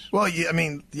cases. Well, I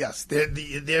mean, yes,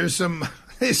 there's some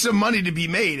money to be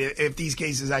made if these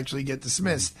cases actually get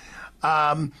dismissed.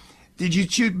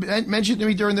 Did you mention to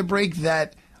me during the break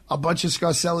that a bunch of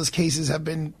Scarcella's cases have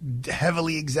been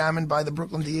heavily examined by the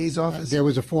Brooklyn DA's office? There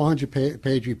was a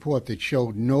 400-page report that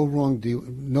showed no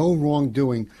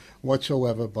wrongdoing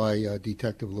whatsoever by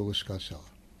Detective Louis Garcella.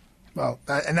 Well,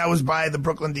 and that was by the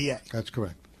Brooklyn DA? That's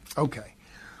correct. Okay.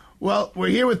 Well, we're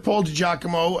here with Paul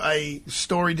DiGiacomo, a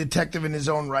story detective in his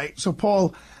own right. So,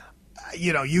 Paul,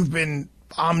 you've been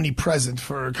omnipresent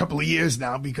for a couple of years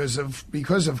now because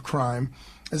of crime.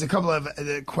 There's a couple of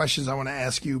questions I want to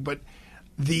ask you, but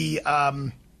the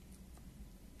one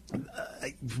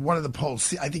of the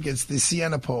polls, I think it's the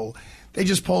Siena poll, they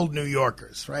just polled New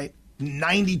Yorkers, right?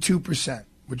 92%,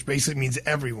 which basically means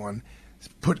everyone,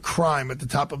 put crime at the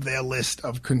top of their list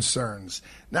of concerns.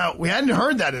 Now, we hadn't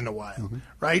heard that in a while,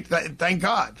 right? Thank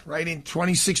God, right? In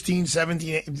 2016,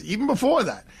 17, even before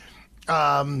that.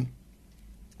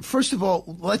 First of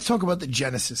all, let's talk about the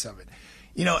genesis of it.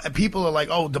 People are like,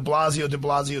 oh, de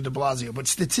Blasio. But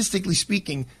statistically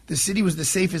speaking, the city was the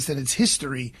safest in its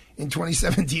history in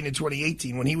 2017 and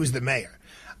 2018 when he was the mayor.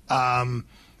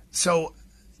 So,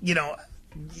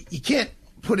 you can't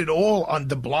put it all on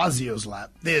de Blasio's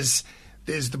lap. There's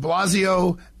de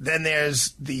Blasio, then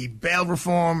there's the bail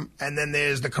reform, and then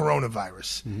there's the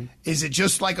coronavirus. Mm-hmm. Is it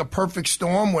just like a perfect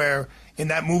storm where in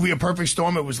that movie, A Perfect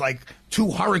Storm, it was like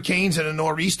two hurricanes and a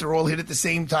nor'easter all hit at the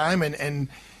same time? And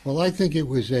Well, I think it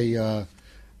was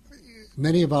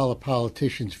many of our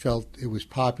politicians felt it was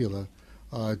popular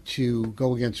to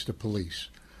go against the police.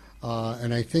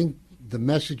 And I think the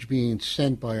message being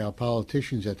sent by our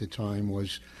politicians at the time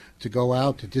was to go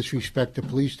out, to disrespect the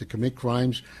police, to commit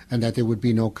crimes, and that there would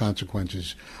be no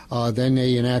consequences. Then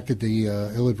they enacted the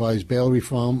ill-advised bail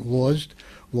reform laws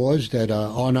that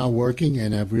are not working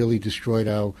and have really destroyed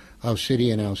our city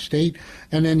and our state.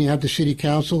 And then you have the city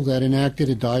council that enacted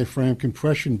a diaphragm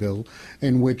compression bill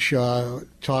in which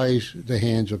ties the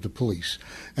hands of the police.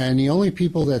 And the only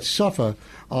people that suffer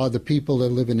are the people that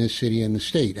live in this city and the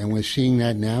state. And we're seeing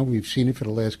that now. We've seen it for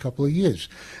the last couple of years.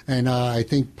 And I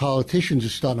think politicians are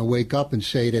starting to wake up and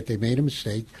say that they made a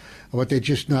mistake, but they're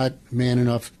just not man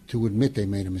enough to admit they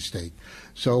made a mistake.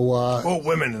 So, or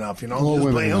women enough, blaming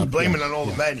on all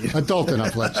the men. Adult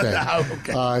enough, let's say,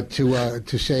 okay.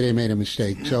 To say they made a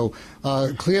mistake. So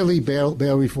clearly, bail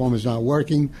reform is not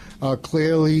working.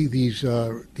 Clearly, these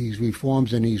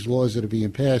reforms and these laws that are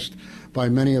being passed by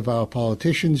many of our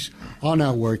politicians are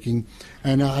not working.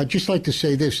 And I'd just like to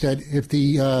say this: that if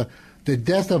the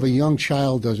death of a young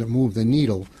child doesn't move the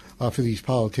needle for these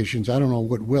politicians, I don't know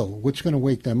what will. What's going to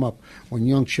wake them up when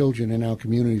young children in our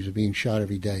communities are being shot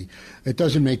every day? It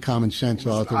doesn't make common sense,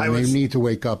 Arthur. They need to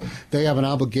wake up. They have an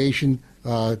obligation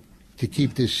to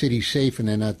keep this city safe, and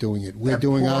they're not doing it. We're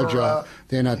doing our job.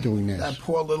 They're not doing theirs. That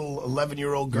poor little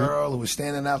 11-year-old girl who was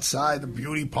standing outside the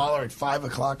beauty parlor at 5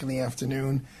 o'clock in the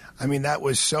afternoon. I mean, that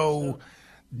was so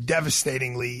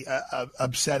devastatingly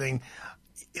upsetting.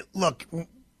 Look,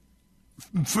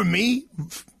 for me,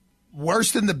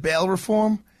 worse than the bail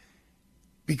reform,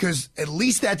 because at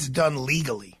least that's done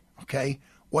legally, okay?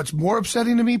 What's more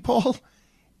upsetting to me, Paul,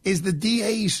 is the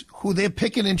DAs who they're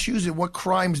picking and choosing what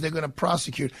crimes they're going to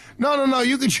prosecute. No,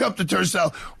 you can jump to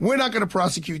Tercel. We're not going to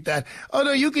prosecute that. Oh,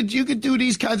 no, you could do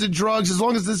these kinds of drugs as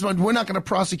long as this one. We're not going to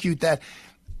prosecute that.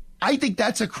 I think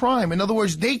that's a crime. In other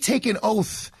words, they take an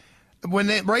oath when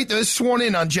they're sworn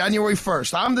in on January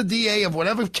 1st. I'm the DA of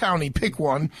whatever county, pick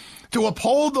one, to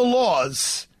uphold the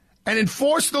laws and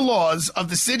enforce the laws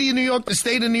of the city of New York, the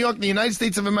state of New York, the United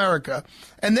States of America.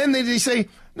 And then they say,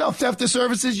 no, theft of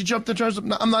services, you jump to terms.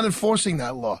 No, I'm not enforcing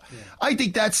that law. Yeah. I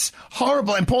think that's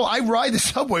horrible. And, Paul, I ride the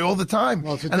subway all the time.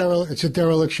 Well, it's a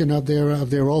dereliction of their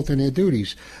oath and their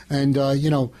duties. And,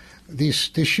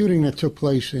 this shooting that took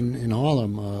place in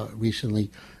Harlem recently,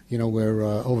 where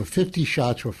over 50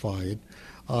 shots were fired,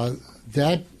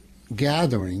 that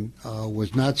gathering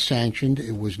was not sanctioned.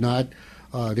 It was not...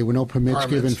 there were no permits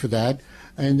given for that.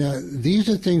 And these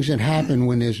are things that happen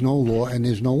when there's no law and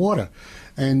there's no order.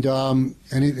 And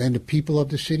the people of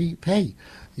the city pay.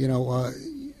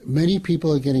 Many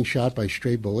people are getting shot by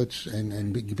stray bullets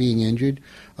and being injured.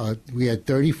 We had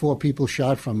 34 people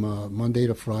shot from Monday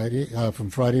to Friday, from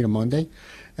Friday to Monday.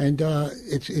 And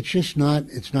it's just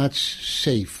not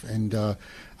safe. And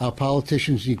our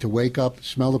politicians need to wake up,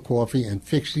 smell the coffee, and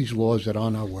fix these laws that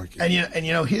are not working.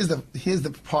 And here's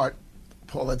the part,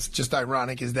 Paul, that's just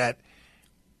ironic, is that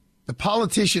the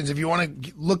politicians, if you want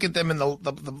to look at them in the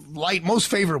light most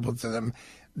favorable to them,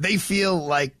 they feel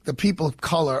like the people of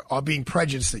color are being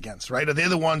prejudiced against, right? Or they're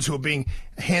the ones who are being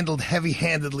handled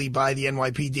heavy-handedly by the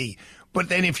NYPD. But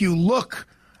then if you look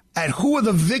at who are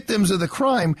the victims of the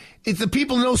crime, it's the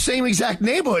people in those same exact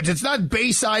neighborhoods. It's not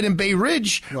Bayside and Bay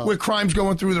Ridge where crime's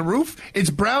going through the roof. It's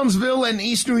Brownsville and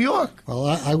East New York. Well,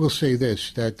 I will say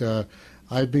this, that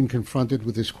I've been confronted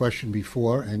with this question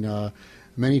before, and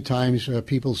many times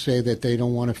people say that they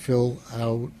don't want to fill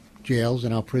our jails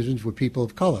and our prisons with people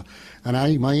of color.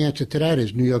 And my answer to that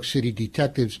is New York City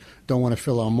detectives don't want to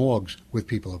fill our morgues with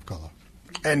people of color.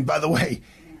 And by the way,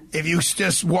 if you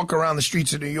just walk around the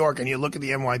streets of New York and you look at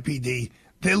the NYPD,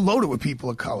 they're loaded with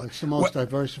people of color. It's the most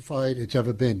diversified it's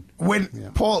ever been.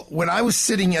 Paul, when I was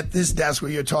sitting at this desk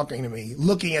where you're talking to me,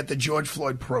 looking at the George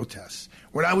Floyd protests,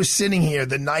 when I was sitting here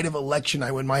the night of election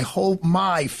night, when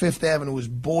my Fifth Avenue was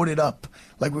boarded up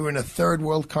like we were in a third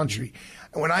world country,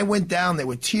 and when I went down there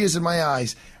with tears in my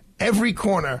eyes, every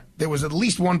corner there was at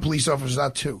least one police officer,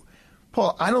 not two.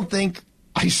 Paul, I don't think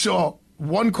I saw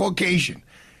one Caucasian.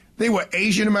 They were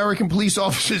Asian American police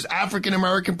officers, African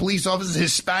American police officers,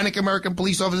 Hispanic American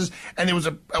police officers, and there was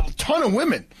a ton of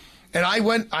women. And I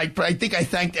think I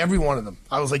thanked every one of them.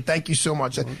 I was like, thank you so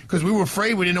much. Because we were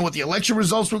afraid. We didn't know what the election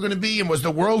results were going to be. And was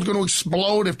the world going to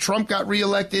explode if Trump got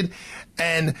reelected?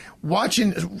 And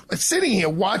sitting here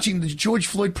watching the George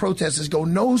Floyd protesters go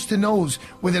nose to nose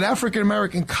with an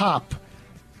African-American cop,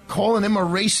 calling him a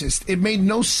racist, it made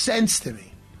no sense to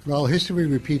me. Well, history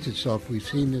repeats itself. We've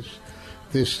seen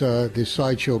this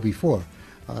sideshow before.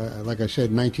 Like I said,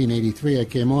 in 1983, I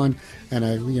came on, and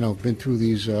I, been through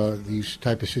these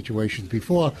type of situations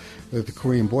before. The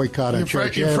Korean boycott on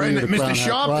Church Avenue, Your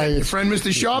friend,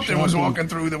 Mr. Sharpton, was walking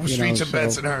through the streets of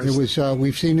Bensonhurst.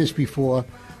 We've seen this before,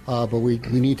 but we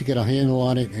need to get a handle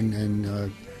on it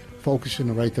and focused in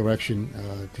the right direction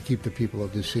to keep the people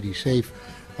of this city safe.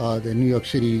 The New York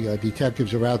City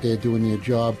detectives are out there doing their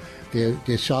job.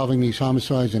 They're solving these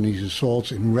homicides and these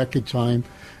assaults in record time,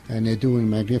 and they're doing a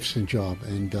magnificent job,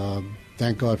 and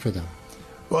thank God for them.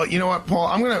 Well, you know what, Paul?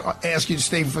 I'm going to ask you to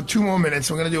stay for 2 more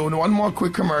minutes. We're going to do one more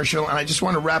quick commercial, and I just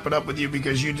want to wrap it up with you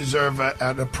because you deserve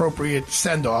an appropriate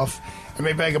send-off. And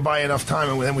maybe I could buy enough time,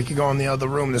 and then we could go in the other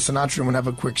room, the Sinatra room, and have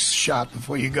a quick shot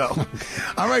before you go.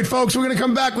 All right, folks, we're going to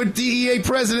come back with DEA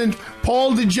President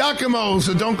Paul DiGiacomo,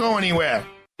 so don't go anywhere.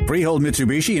 Freehold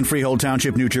Mitsubishi in Freehold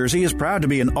Township, New Jersey is proud to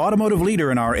be an automotive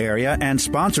leader in our area and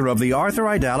sponsor of the Arthur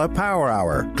Aidala Power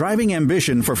Hour. Driving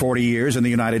ambition for 40 years in the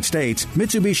United States,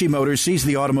 Mitsubishi Motors sees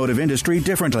the automotive industry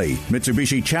differently.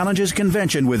 Mitsubishi challenges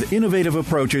convention with innovative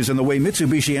approaches in the way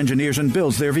Mitsubishi engineers and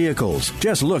builds their vehicles.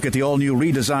 Just look at the all-new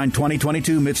redesigned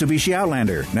 2022 Mitsubishi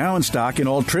Outlander, now in stock in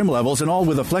all trim levels and all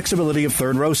with the flexibility of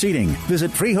third-row seating.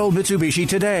 Visit Freehold Mitsubishi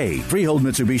today.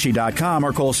 FreeholdMitsubishi.com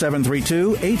or call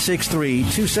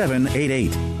 732-863-2788.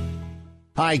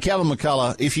 Hi, Kevin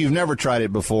McCullough. If you've never tried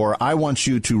it before, I want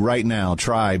you to right now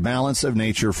try Balance of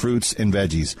Nature fruits and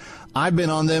veggies. I've been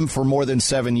on them for more than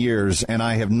 7 years, and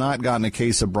I have not gotten a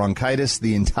case of bronchitis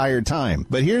the entire time.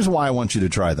 But here's why I want you to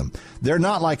try them. They're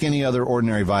not like any other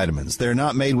ordinary vitamins. They're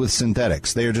not made with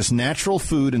synthetics. They are just natural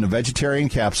food in a vegetarian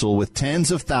capsule with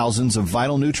tens of thousands of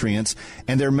vital nutrients,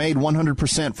 and they're made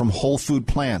 100% from whole food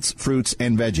plants, fruits,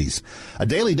 and veggies. A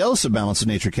daily dose of Balance of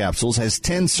Nature capsules has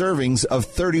 10 servings of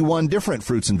 31 different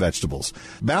fruits and vegetables.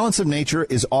 Balance of Nature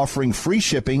is offering free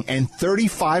shipping and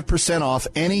 35% off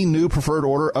any new preferred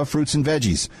order of fruits and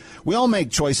veggies. We all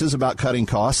make choices about cutting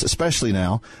costs, especially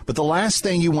now, but the last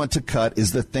thing you want to cut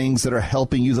is the things that are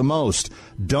helping you the most.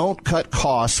 Don't cut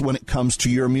costs when it comes to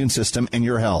your immune system and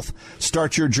your health.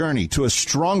 Start your journey to a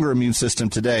stronger immune system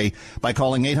today by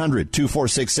calling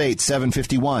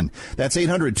 800-2468-751. That's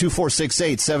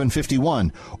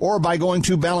 800-2468-751. Or by going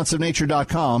to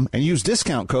balanceofnature.com and use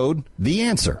discount code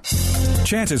THEANSWER.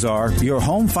 Chances are your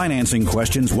home financing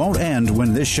questions won't end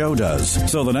when this show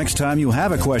does. So the next time you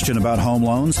have a question about home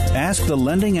loans, ask the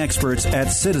lending experts at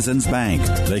Citizens Bank.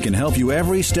 They can help you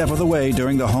every step of the way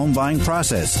during the home buying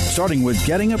process, starting with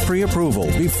getting a pre-approval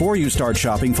before you start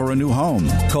shopping for a new home.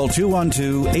 Call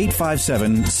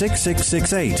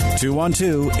 212-857-6668,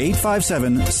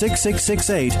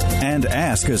 212-857-6668, and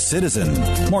ask a citizen.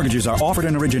 Mortgages are offered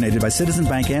and originated by Citizen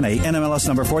Bank N.A., NMLS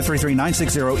number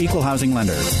 433960, Equal Housing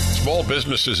Lender. Small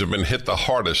businesses have been hit the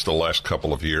hardest the last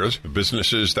couple of years. The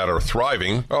businesses that are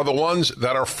thriving are the ones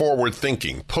that are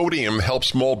forward-thinking. Podium helps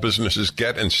small businesses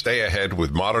get and stay ahead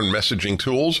with modern messaging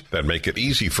tools that make it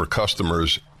easy for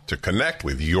customers to connect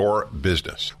with your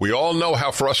business. We all know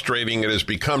how frustrating it has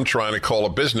become trying to call a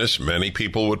business. Many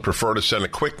people would prefer to send a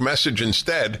quick message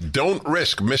instead. Don't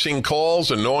risk missing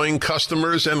calls, annoying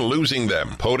customers, and losing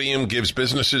them. Podium gives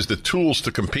businesses the tools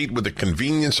to compete with the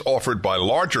convenience offered by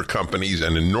larger companies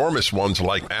and enormous ones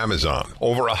like Amazon.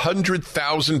 Over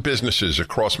 100,000 businesses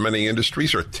across many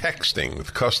industries are texting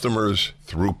with customers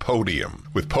through Podium.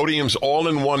 With Podium's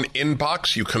all-in-one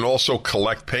inbox, you can also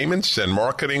collect payments, send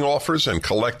marketing offers, and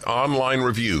collect online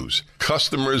reviews.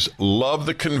 Customers love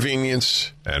the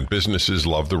convenience, and businesses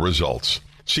love the results.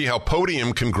 See how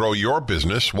Podium can grow your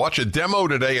business. Watch a demo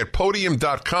today at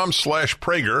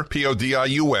podium.com/Prager,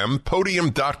 Podium,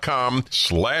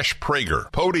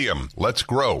 podium.com/Prager. Podium, let's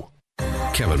grow.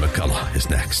 Kevin McCullough is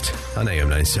next on AM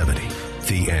 970,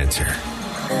 The Answer.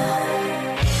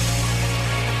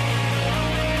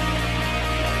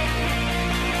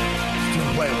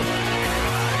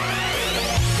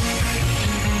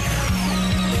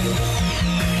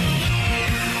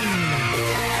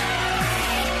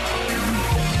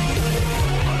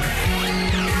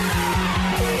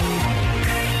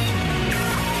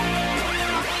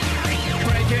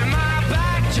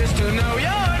 Just to know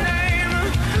your name,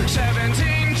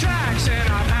 17 tracks and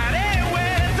I've had it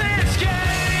with this game.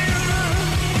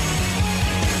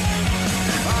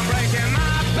 I'm breaking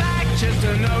my back just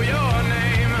to know your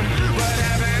name, but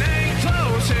heaven ain't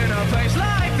close in a place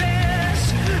like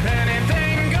this.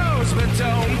 Anything goes, but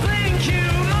don't think you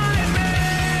might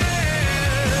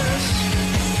miss,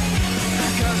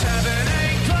 'cause heaven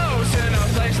ain't close in a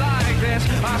place like this.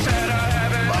 I said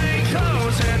heaven ain't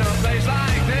close in a place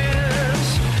like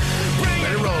this.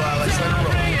 Let it roll, Alex. Let it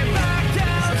roll. Bring it back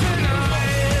down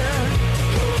tonight.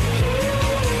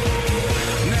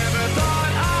 Never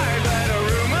thought I'd let a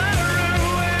rumor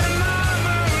ruin my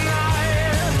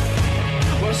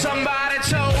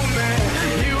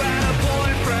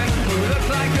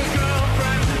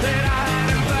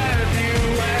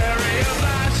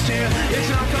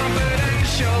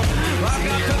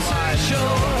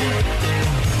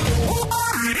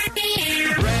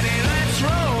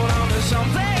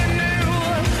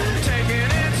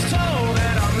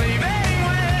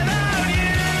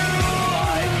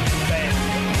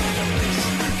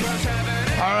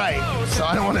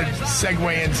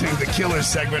segue into the Killers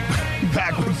segment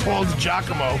back with Paul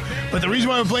DiGiacomo. But the reason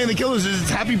why we're playing the Killers is it's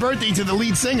happy birthday to the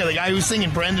lead singer, the guy who's singing,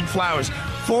 Brandon Flowers.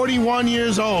 41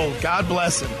 years old. God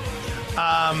bless him.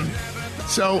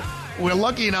 So we're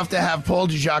lucky enough to have Paul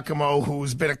DiGiacomo,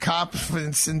 who's been a cop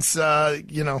since, I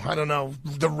don't know,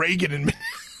 the Reagan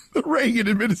administration.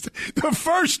 The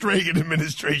first Reagan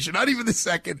administration, not even the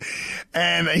second.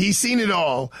 And he's seen it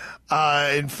all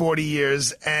in 40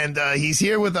 years. And he's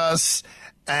here with us.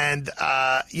 And,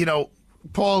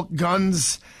 Paul,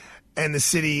 guns and the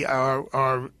city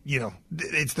are,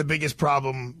 it's the biggest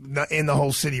problem in the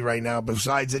whole city right now.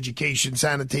 Besides education,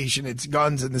 sanitation, it's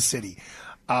guns in the city.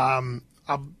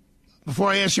 Before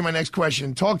I ask you my next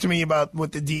question, talk to me about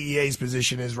what the DEA's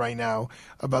position is right now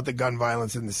about the gun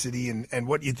violence in the city and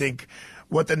what you think,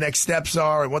 what the next steps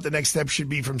are and what the next steps should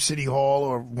be from City Hall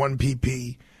or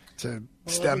 1PP to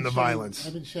stem the violence.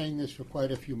 I've been saying this for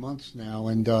quite a few months now,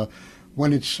 and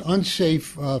when it's unsafe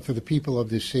for the people of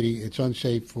this city, it's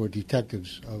unsafe for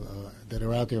detectives that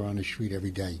are out there on the street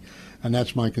every day, and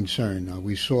that's my concern.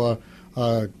 We saw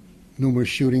numerous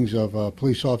shootings of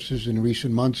police officers in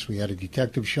recent months. We had a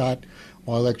detective shot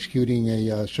while executing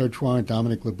a search warrant.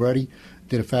 Dominic Libretti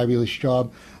did a fabulous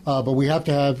job. But we have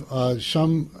to have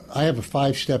I have a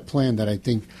 5-step plan that I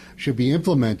think should be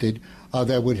implemented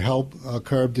that would help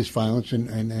curb this violence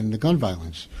and the gun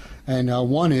violence. And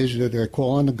one is that they're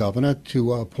calling the governor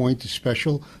to appoint a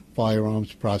special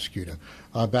firearms prosecutor.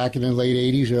 Back in the late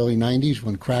 80s, early 90s,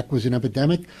 when crack was an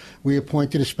epidemic, we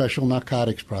appointed a special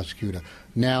narcotics prosecutor.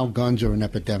 Now guns are an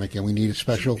epidemic, and we need a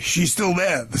special... She's still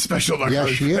there, the special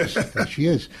narcotics. Yes, she is. Yes, she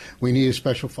is. We need a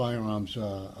special firearms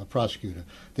prosecutor.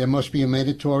 There must be a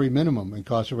mandatory minimum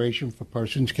incarceration for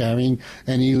persons carrying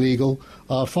an illegal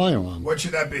firearm. What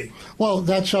should that be? Well,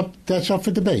 that's up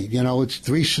for debate. It's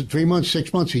 3 months,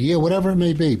 6 months, a year, whatever it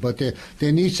may be. But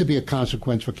there needs to be a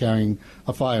consequence for carrying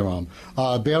a firearm.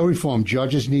 Bail reform.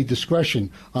 Judges need discretion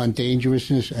on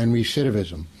dangerousness and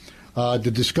recidivism.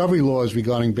 The discovery laws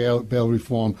regarding bail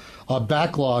reform are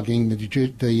backlogging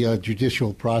the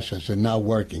judicial process and not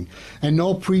working. And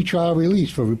no pretrial release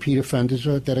for repeat offenders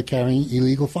that are carrying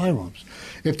illegal firearms.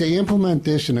 If they implement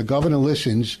this and the governor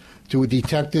listens to a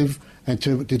detective and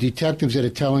to the detectives that are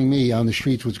telling me on the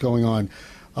streets what's going on,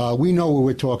 we know what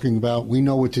we're talking about. We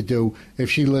know what to do.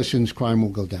 If she listens, crime will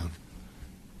go down.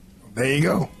 There you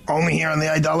go. Only here on the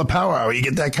Aidala Power Hour. You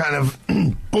get that kind of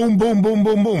boom, boom, boom,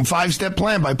 boom, boom. 5-step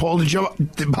plan by Paul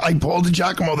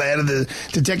DiGiacomo, the head of the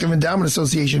Detective Endowment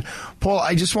Association. Paul,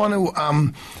 I just want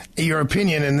to, your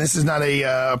opinion, and this is not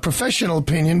a professional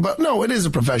opinion, but no, it is a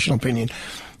professional opinion.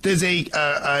 There's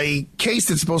a case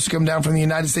that's supposed to come down from the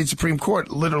United States Supreme Court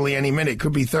literally any minute. It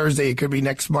could be Thursday. It could be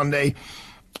next Monday.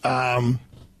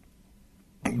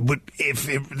 But if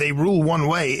they rule one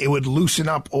way, it would loosen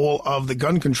up all of the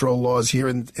gun control laws here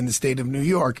in the state of New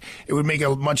York. It would make it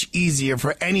much easier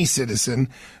for any citizen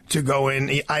to go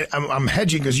in. I'm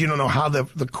hedging because you don't know how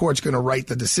the court's going to write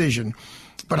the decision.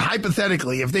 But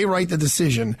hypothetically, if they write the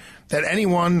decision that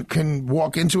anyone can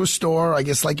walk into a store, I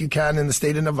guess like you can in the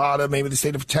state of Nevada, maybe the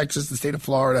state of Texas, the state of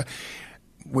Florida,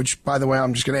 which, by the way,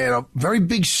 I'm just going to add, very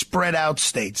big spread out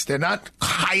states. They're not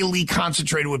highly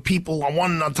concentrated with people on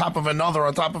one on top of another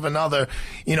on top of another.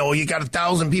 You got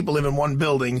 1,000 people live in one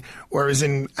building, whereas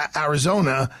in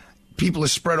Arizona, people are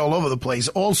spread all over the place.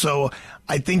 Also,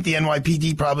 I think the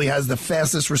NYPD probably has the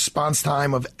fastest response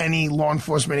time of any law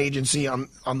enforcement agency on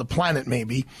the planet,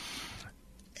 maybe.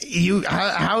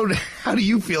 How do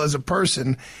you feel as a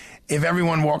person if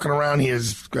everyone walking around here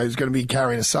is going to be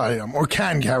carrying a sidearm or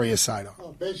can carry a sidearm?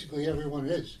 Well, basically everyone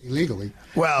is illegally.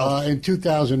 Well, in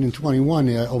 2021,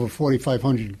 over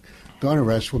 4,500 gun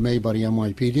arrests were made by the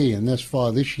NYPD, and thus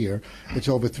far this year, it's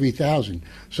over 3,000.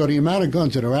 So the amount of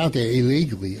guns that are out there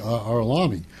illegally are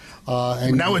alarming.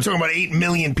 And now we're talking about 8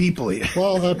 million people here.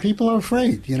 Well, people are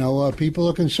afraid. People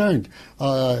are concerned.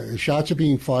 Shots are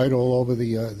being fired all over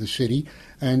the city,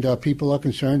 and people are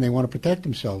concerned. They want to protect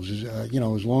themselves.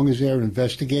 As long as they're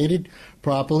investigated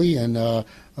properly and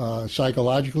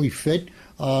psychologically fit,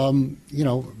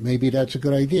 maybe that's a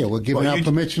good idea. We're giving out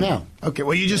permits now. Okay.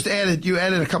 Well, you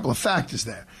added a couple of factors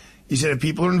there. You said if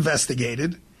people are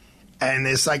investigated and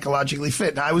they're psychologically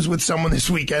fit. Now, I was with someone this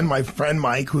weekend, my friend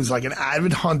Mike, who's like an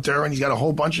avid hunter, and he's got a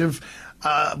whole bunch of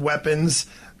weapons.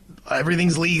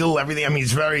 Everything's legal. Everything. I mean,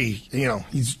 he's very,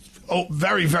 he's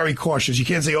very, very cautious. You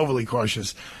can't say overly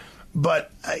cautious.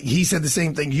 But he said the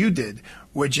same thing you did,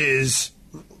 which is,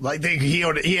 like, he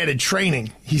added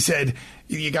training. He said,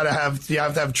 you have to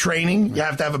have training, you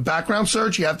have to have a background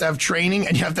search, you have to have training,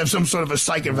 and you have to have some sort of a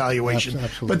psych evaluation.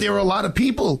 Absolutely. But there are a lot of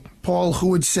people, Paul, who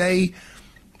would say,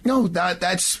 No,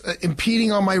 that's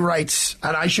impeding on my rights,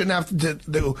 and I shouldn't have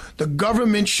to. The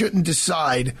government shouldn't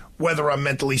decide whether I'm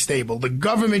mentally stable. The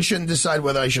government shouldn't decide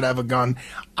whether I should have a gun.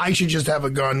 I should just have a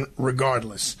gun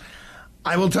regardless.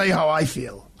 I will tell you how I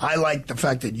feel. I like the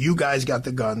fact that you guys got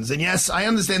the guns. And yes, I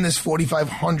understand there's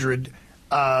 4,500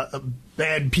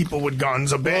 bad people with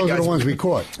guns. Or bad guys. The ones we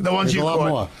caught. The ones There's you a lot caught.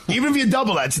 more. Even if you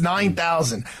double that, it's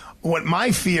 9,000. What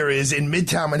my fear is, in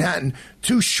Midtown Manhattan,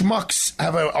 two schmucks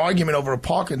have an argument over a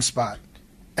parking spot,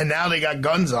 and now they got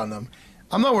guns on them.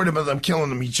 I'm not worried about them killing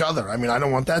them each other. I mean, I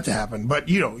don't want that to happen. But,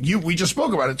 we just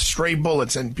spoke about it, stray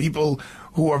bullets and people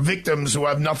who are victims who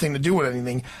have nothing to do with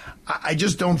anything. I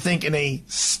just don't think in a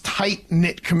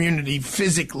tight-knit community,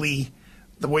 physically,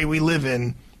 the way we live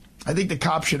in, I think the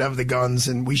cops should have the guns,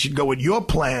 and we should go with your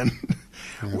plan,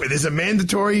 where there's a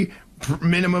mandatory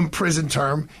minimum prison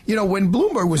term. When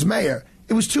Bloomberg was mayor,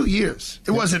 it was 2 years.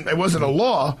 It wasn't a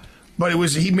law, but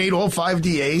he made all 5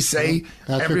 DAs say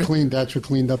that's what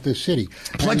cleaned up this city.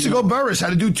 Plexico Burress had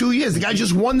to do 2 years. The guy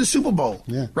just won the Super Bowl.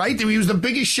 Yeah. Right? He was the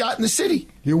biggest shot in the city.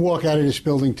 You walk out of this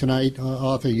building tonight,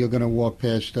 Arthur, you're going to walk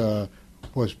past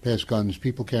guns,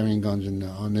 people carrying guns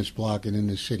on this block and in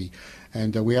this city.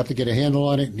 And we have to get a handle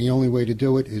on it, and the only way to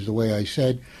do it is the way I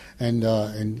said,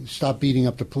 and stop beating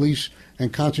up the police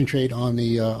and concentrate on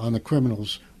the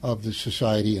criminals of the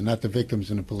society and not the victims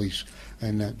and the police.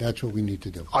 And that's what we need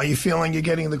to do. Are you feeling you're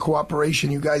getting the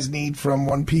cooperation you guys need from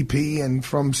 1PP and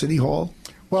from City Hall?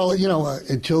 Well,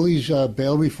 until these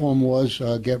bail reform laws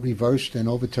get reversed and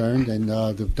overturned, and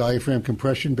the diaphragm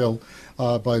compression bill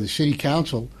by the city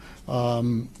council, I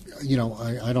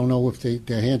don't know if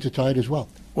their hands are tied as well.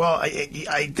 Well,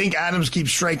 I think Adams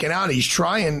keeps striking out. He's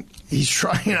trying,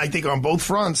 I think, on both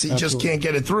fronts. He Absolutely. just can't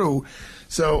get it through.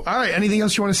 So, all right, anything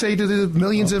else you want to say to the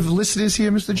millions of listeners here,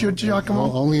 Mr.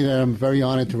 Giacomo? Only that I'm very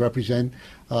honored to represent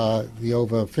the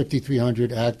over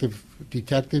 5,300 active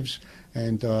detectives,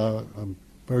 and I'm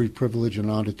very privileged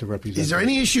and honored to represent Is there them.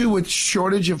 any issue with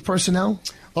shortage of personnel?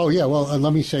 Oh, yeah. Well,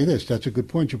 let me say this. That's a good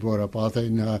point you brought up, Arthur.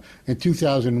 In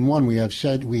 2001, we had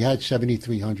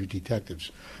 7,300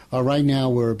 detectives. Right now,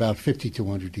 we're about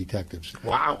 5,200 detectives.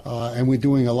 Wow. And we're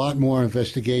doing a lot more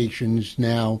investigations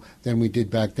now than we did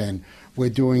back then. We're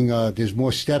doing, there's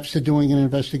more steps to doing an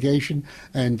investigation,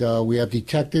 and we have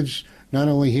detectives not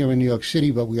only here in New York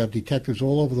City, but we have detectives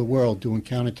all over the world doing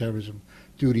counterterrorism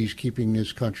duties, keeping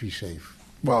this country safe.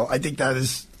 Well, I think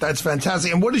that's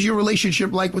fantastic. And what is your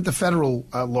relationship like with the federal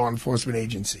law enforcement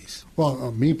agencies?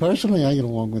 Well, me personally, I get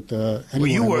along with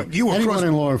anyone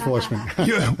in law enforcement.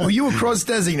 You were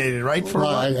cross-designated, right?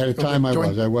 At a time I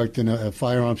was. I worked in a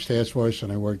firearms task force,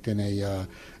 and I worked in a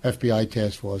FBI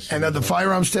task force. And are the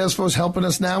firearms task force helping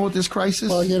us now with this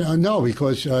crisis? Well, no,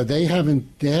 because they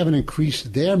haven't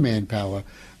increased their manpower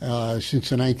since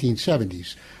the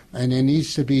 1970s. And there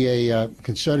needs to be a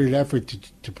concerted effort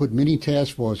to put mini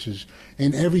task forces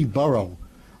in every borough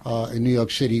in New York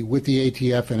City with the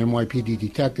ATF and NYPD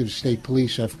detectives, state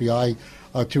police, FBI,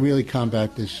 to really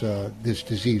combat this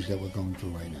disease that we're going through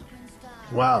right now.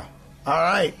 Wow. All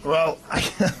right. Well,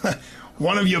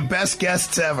 one of your best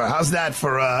guests ever. How's that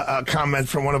for a comment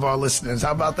from one of our listeners?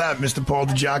 How about that, Mr. Paul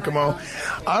DiGiacomo?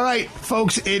 All right,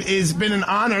 folks, it has been an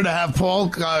honor to have Paul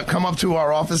come up to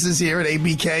our offices here at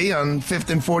ABK on 5th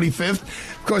and 45th.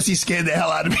 Of course, he scared the hell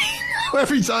out of me.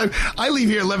 Every time I leave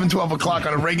here 11, 12 o'clock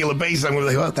on a regular basis, I'm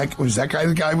like, oh, was that guy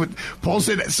the guy with... Paul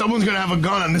said someone's going to have a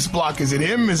gun on this block. Is it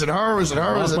him? Is it her? Is it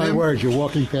her? Is it him? My words, you're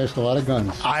walking past a lot of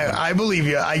guns. I believe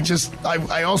you.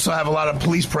 I also have a lot of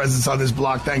police presence on this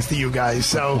block thanks to you guys,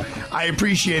 so I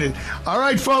appreciate it. All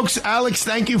right, folks. Alex,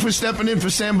 thank you for stepping in for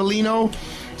Sambolino.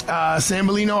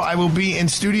 Sambolino, I will be in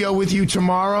studio with you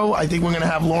tomorrow. I think we're going to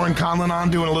have Lauren Conlon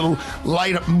on doing a little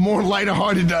more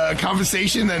lighter-hearted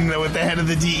conversation than with the head of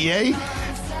the DEA.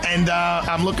 And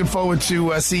I'm looking forward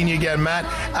to seeing you again, Matt.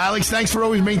 Alex, thanks for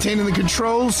always maintaining the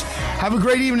controls. Have a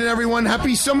great evening, everyone.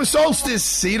 Happy summer solstice.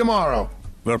 See you tomorrow.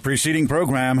 The preceding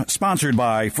program sponsored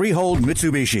by Freehold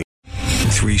Mitsubishi.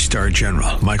 3-star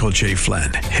General Michael J.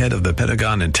 Flynn, head of the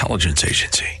Pentagon Intelligence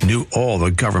Agency, knew all the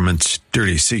government's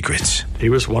dirty secrets. He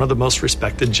was one of the most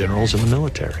respected generals in the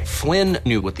military. Flynn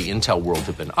knew what the intel world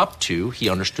had been up to. He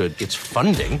understood its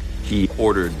funding. He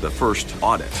ordered the first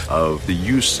audit of the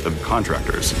use of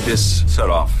contractors. This set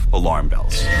off alarm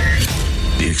bells.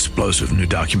 The explosive new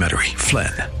documentary,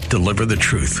 Flynn, Deliver the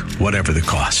Truth, Whatever the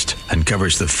Cost,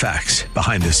 uncovers the facts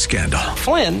behind this scandal.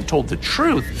 Flynn told the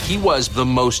truth. He was the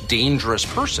most dangerous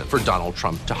person for Donald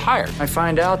Trump to hire. I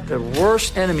find out the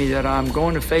worst enemy that I'm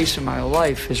going to face in my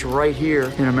life is right here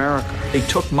in America. They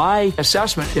took my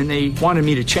assessment and they wanted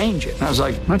me to change it. And I was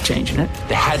like, I'm not changing it.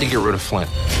 They had to get rid of Flynn.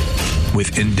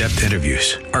 with in-depth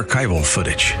interviews, archival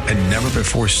footage, and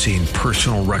never-before-seen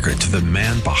personal records of the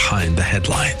man behind the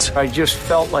headlines. I just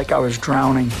felt like I was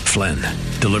drowning. Flynn,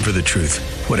 deliver the truth,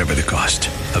 whatever the cost.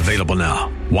 Available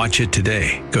now. Watch it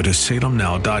today. Go to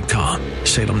salemnow.com.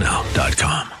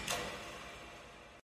 salemnow.com.